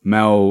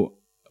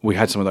we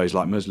had some of those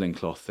like muslin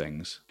cloth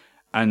things.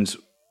 And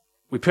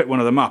we put one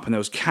of them up and there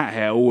was cat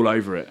hair all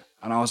over it.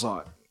 And I was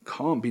like, I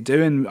can't be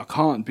dealing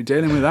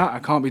with that. I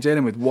can't be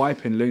dealing with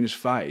wiping Luna's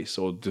face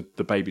or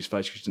the baby's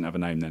face, because she didn't have a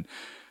name then,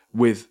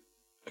 with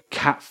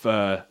cat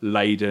fur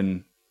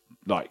laden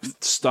like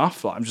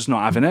stuff. Like, I'm just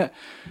not having it.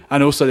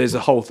 And also there's a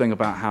whole thing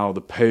about how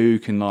the poo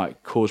can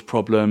like cause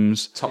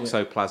problems.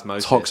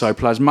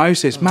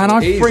 Toxoplasmosis. Man,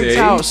 I freaked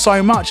out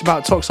so much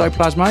about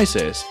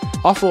toxoplasmosis.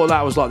 I thought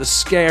that was like the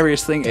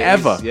scariest thing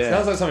ever.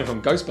 Sounds like something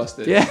from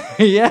Ghostbusters.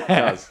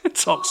 Yeah.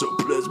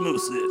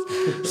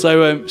 Toxoplasmosis.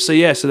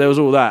 So there was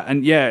all that.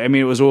 And yeah, I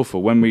mean, it was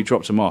awful. When we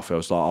dropped him off, it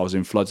was like I was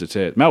in floods of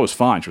tears. Mel was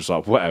fine. She was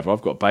like, whatever,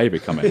 I've got a baby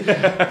coming.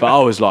 But I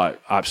was like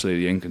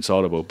absolutely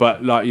inconsolable.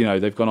 But like,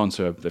 they've gone on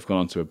to a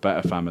better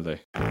family.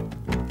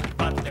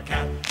 But the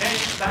cat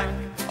came back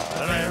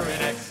the very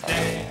next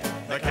day.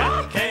 The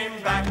cat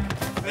came back.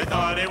 They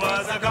thought he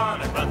was a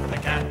goner, but the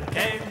cat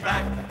came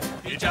back.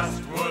 He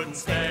just wouldn't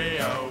stay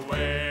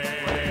away.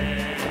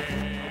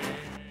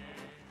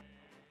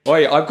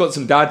 Wait, I've got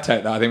some dad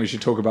tech that I think we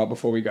should talk about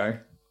before we go.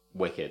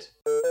 Wicked.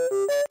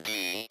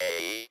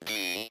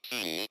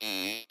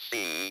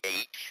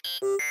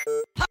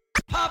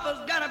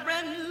 Papa's got a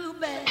brand new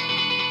bed.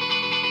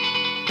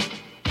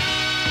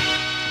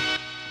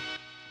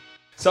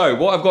 So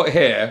what I've got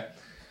here,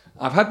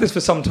 I've had this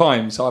for some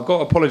time, so I've got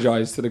to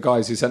apologise to the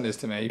guys who sent this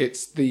to me.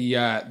 It's the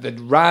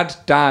Rad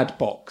Dad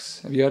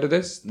box. Have you heard of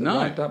this? No.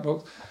 Rad Dad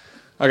box.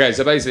 Okay,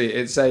 so basically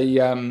it's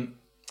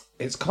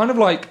it's kind of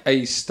like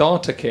a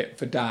starter kit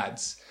for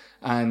dads,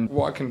 and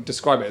what I can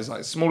describe it as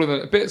like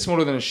a bit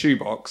smaller than a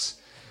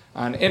shoebox,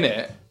 and in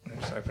it.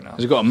 Just open up.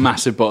 Has it got a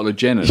massive bottle of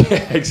gin in it?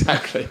 Yeah,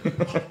 exactly.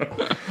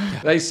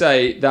 They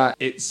say that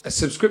it's a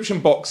subscription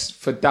box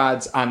for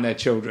dads and their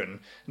children.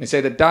 And they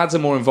say that dads are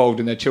more involved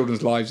in their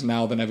children's lives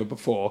now than ever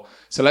before.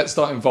 So let's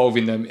start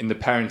involving them in the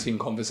parenting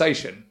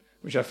conversation,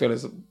 which I feel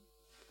is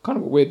kind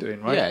of what we're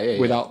doing, right? Yeah.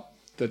 Without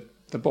the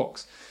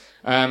box.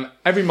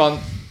 Every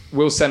month,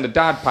 we'll send a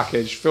dad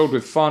package filled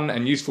with fun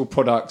and useful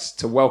products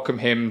to welcome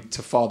him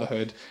to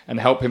fatherhood and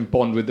help him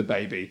bond with the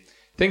baby.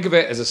 Think of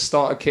it as a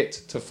starter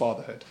kit to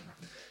fatherhood.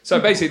 So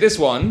basically this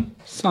one...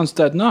 Sounds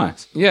dead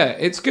nice. Yeah,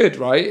 it's good,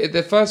 right?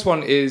 The first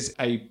one is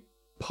a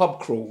pub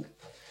crawl.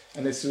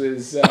 And this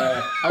was...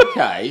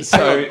 okay.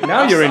 So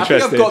now you're interested. I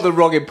think I've got the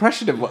wrong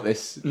impression of what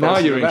this... Now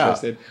you're about.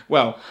 interested.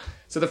 Well,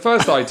 so the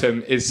first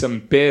item is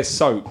some beer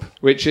soap,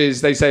 which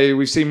is, they say,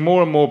 we've seen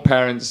more and more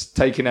parents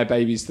taking their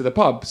babies to the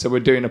pub. So we're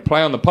doing a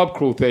play on the pub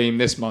crawl theme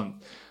this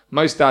month.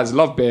 Most dads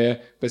love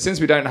beer, but since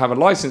we don't have a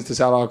license to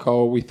sell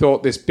alcohol, we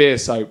thought this beer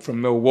soap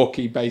from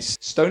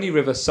Milwaukee-based Stony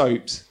River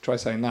Soaps, try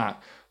saying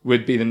that,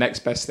 would be the next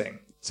best thing.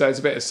 So it's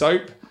a bit of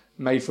soap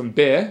made from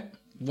beer.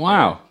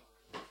 Wow.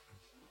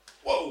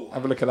 Whoa.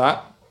 Have a look at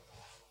that.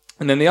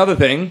 And then the other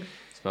thing... It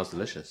smells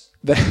delicious.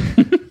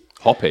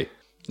 Hoppy.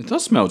 It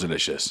does smell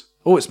delicious.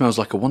 Oh, it smells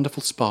like a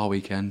wonderful spa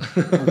weekend.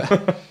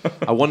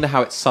 I wonder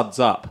how it suds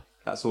up.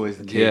 That's always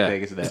the key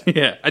thing, isn't it?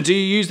 Yeah. And do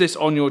you use this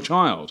on your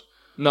child?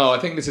 No, I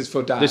think this is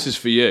for dad. This is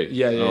for you?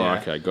 Yeah. Oh,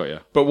 okay, got you.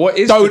 But what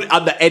is... Don't,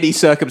 under any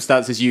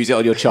circumstances, use it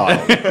on your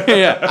child.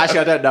 Yeah. Actually,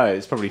 I don't know.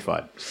 It's probably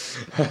fine.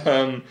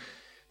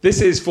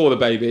 This is for the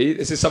baby.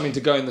 This is something to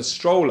go in the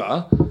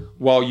stroller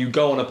while you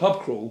go on a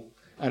pub crawl.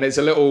 And it's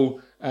a little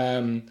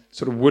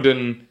sort of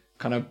wooden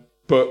kind of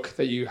book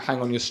that you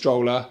hang on your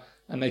stroller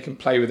and they can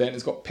play with it. And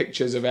it's got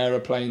pictures of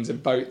aeroplanes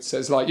and boats. So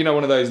it's like,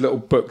 one of those little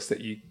books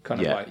that you kind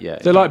of like... Yeah.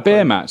 They're like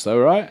beer mats though,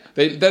 right?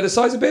 They're the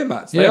size of beer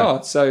mats. They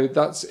are. So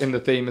that's in the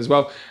theme as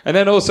well. And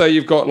then also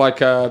you've got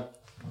like a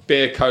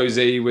beer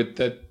cozy with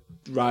the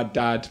Rad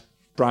Dad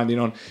branding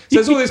on.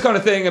 So it's all this kind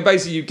of thing. And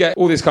basically you get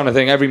all this kind of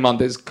thing every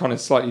month. It's kind of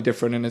slightly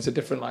different. And it's a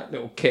different like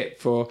little kit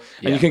for...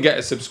 And you can get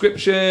a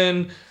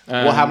subscription.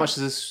 Well, how much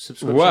is this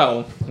subscription?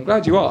 Well, I'm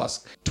glad you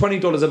asked.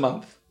 $20 a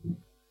month.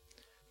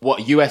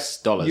 What,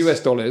 US dollars? US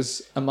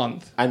dollars a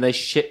month. And they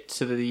ship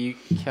to the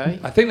UK?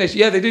 I think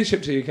they do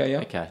ship to the UK, yeah.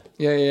 Okay.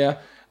 Yeah.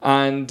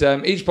 And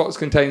each box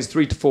contains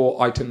 3 to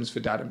 4 items for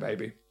dad and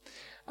baby.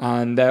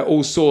 And they're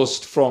all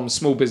sourced from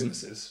small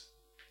businesses,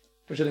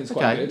 which I think is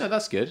quite good. No,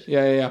 that's good.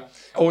 Yeah.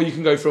 Or you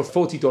can go for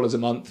 $40 a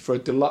month for a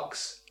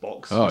deluxe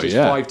box, which is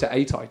 5 to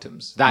 8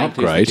 items. That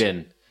includes the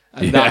gin.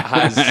 And that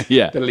has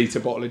the litre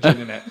bottle of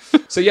gin in it.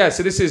 So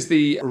this is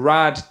the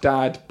Rad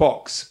Dad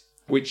box,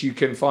 which you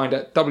can find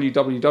at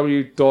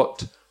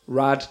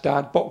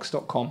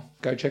www.raddadbox.com.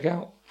 Go check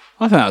out.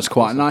 I think that's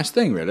quite a nice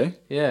thing, really.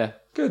 Yeah.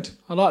 Good.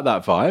 I like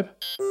that vibe.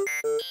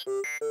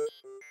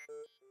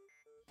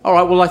 All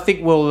right, well, I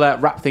think we'll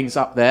wrap things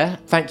up there.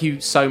 Thank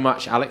you so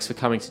much, Alex, for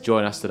coming to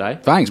join us today.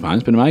 Thanks, man.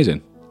 It's been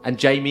amazing. And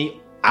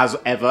Jamie, as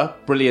ever,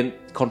 brilliant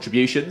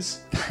contributions.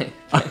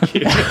 Thank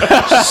you.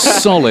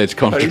 Solid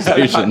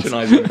contributions.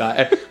 Patronising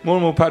that. More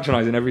and more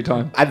patronising every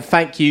time. And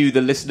thank you,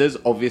 the listeners,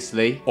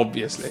 obviously,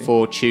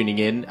 for tuning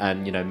in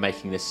and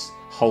making this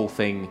whole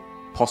thing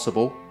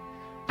possible.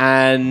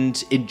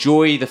 And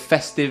enjoy the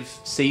festive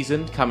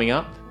season coming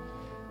up.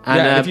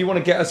 And if you want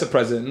to get us a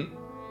present,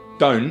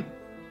 don't.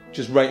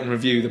 Just rate and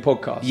review the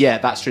podcast. Yeah,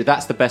 that's true.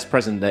 That's the best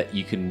present that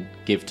you can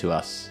give to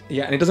us.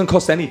 Yeah, and it doesn't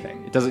cost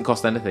anything. It doesn't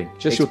cost anything.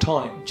 Just your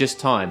time. Just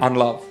time. And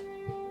love.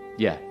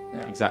 Yeah,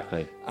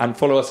 exactly. And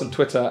follow us on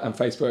Twitter and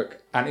Facebook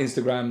and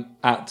Instagram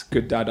at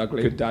Good Dad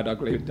Ugly. Good Dad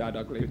Ugly. Good Dad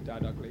Ugly. Good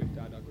Dad Ugly. Good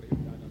Dad Ugly.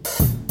 Good Dad Ugly.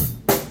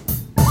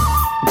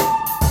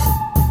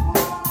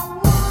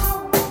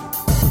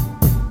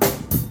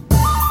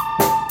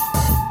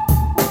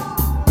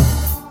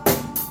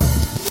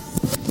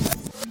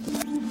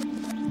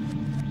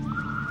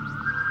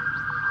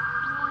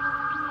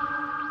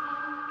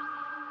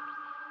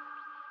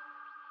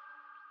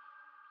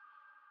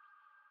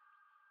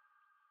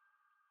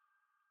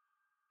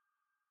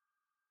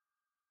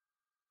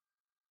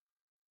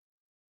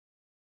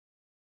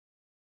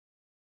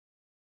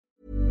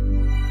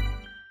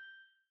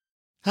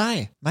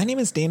 Hi, my name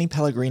is Danny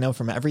Pellegrino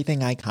from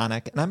Everything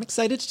Iconic, and I'm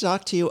excited to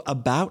talk to you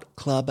about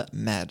Club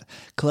Med.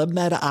 Club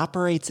Med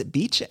operates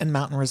beach and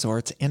mountain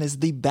resorts and is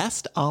the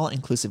best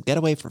all-inclusive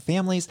getaway for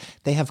families.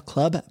 They have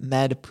Club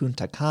Med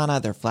Punta Cana,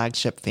 their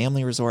flagship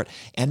family resort,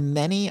 and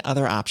many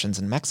other options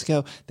in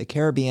Mexico, the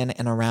Caribbean,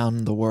 and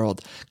around the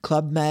world.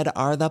 Club Med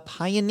are the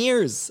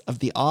pioneers of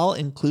the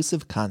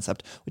all-inclusive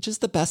concept, which is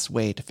the best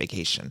way to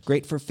vacation.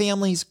 Great for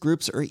families,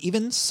 groups, or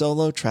even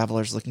solo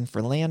travelers looking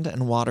for land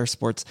and water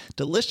sports,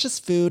 delicious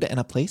food, and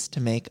a place to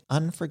make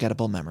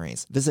unforgettable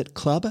memories. Visit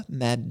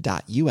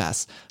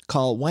clubmed.us,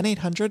 call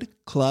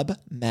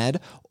 1-800-CLUB-MED,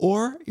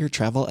 or your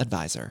travel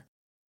advisor.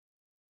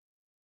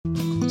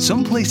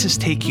 Some places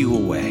take you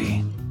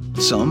away.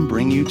 Some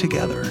bring you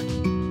together.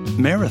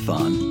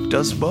 Marathon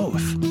does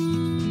both.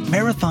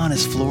 Marathon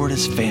is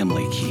Florida's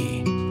family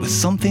key, with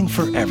something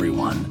for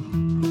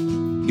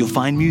everyone. You'll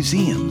find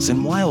museums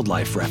and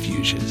wildlife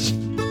refuges,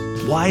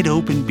 wide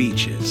open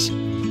beaches,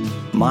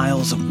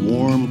 miles of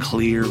warm,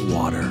 clear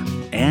water,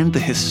 and the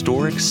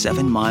historic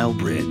 7-mile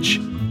bridge.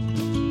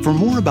 For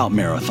more about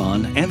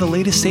Marathon and the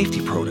latest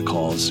safety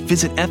protocols,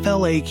 visit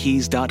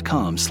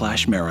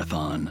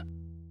flakeys.com/marathon.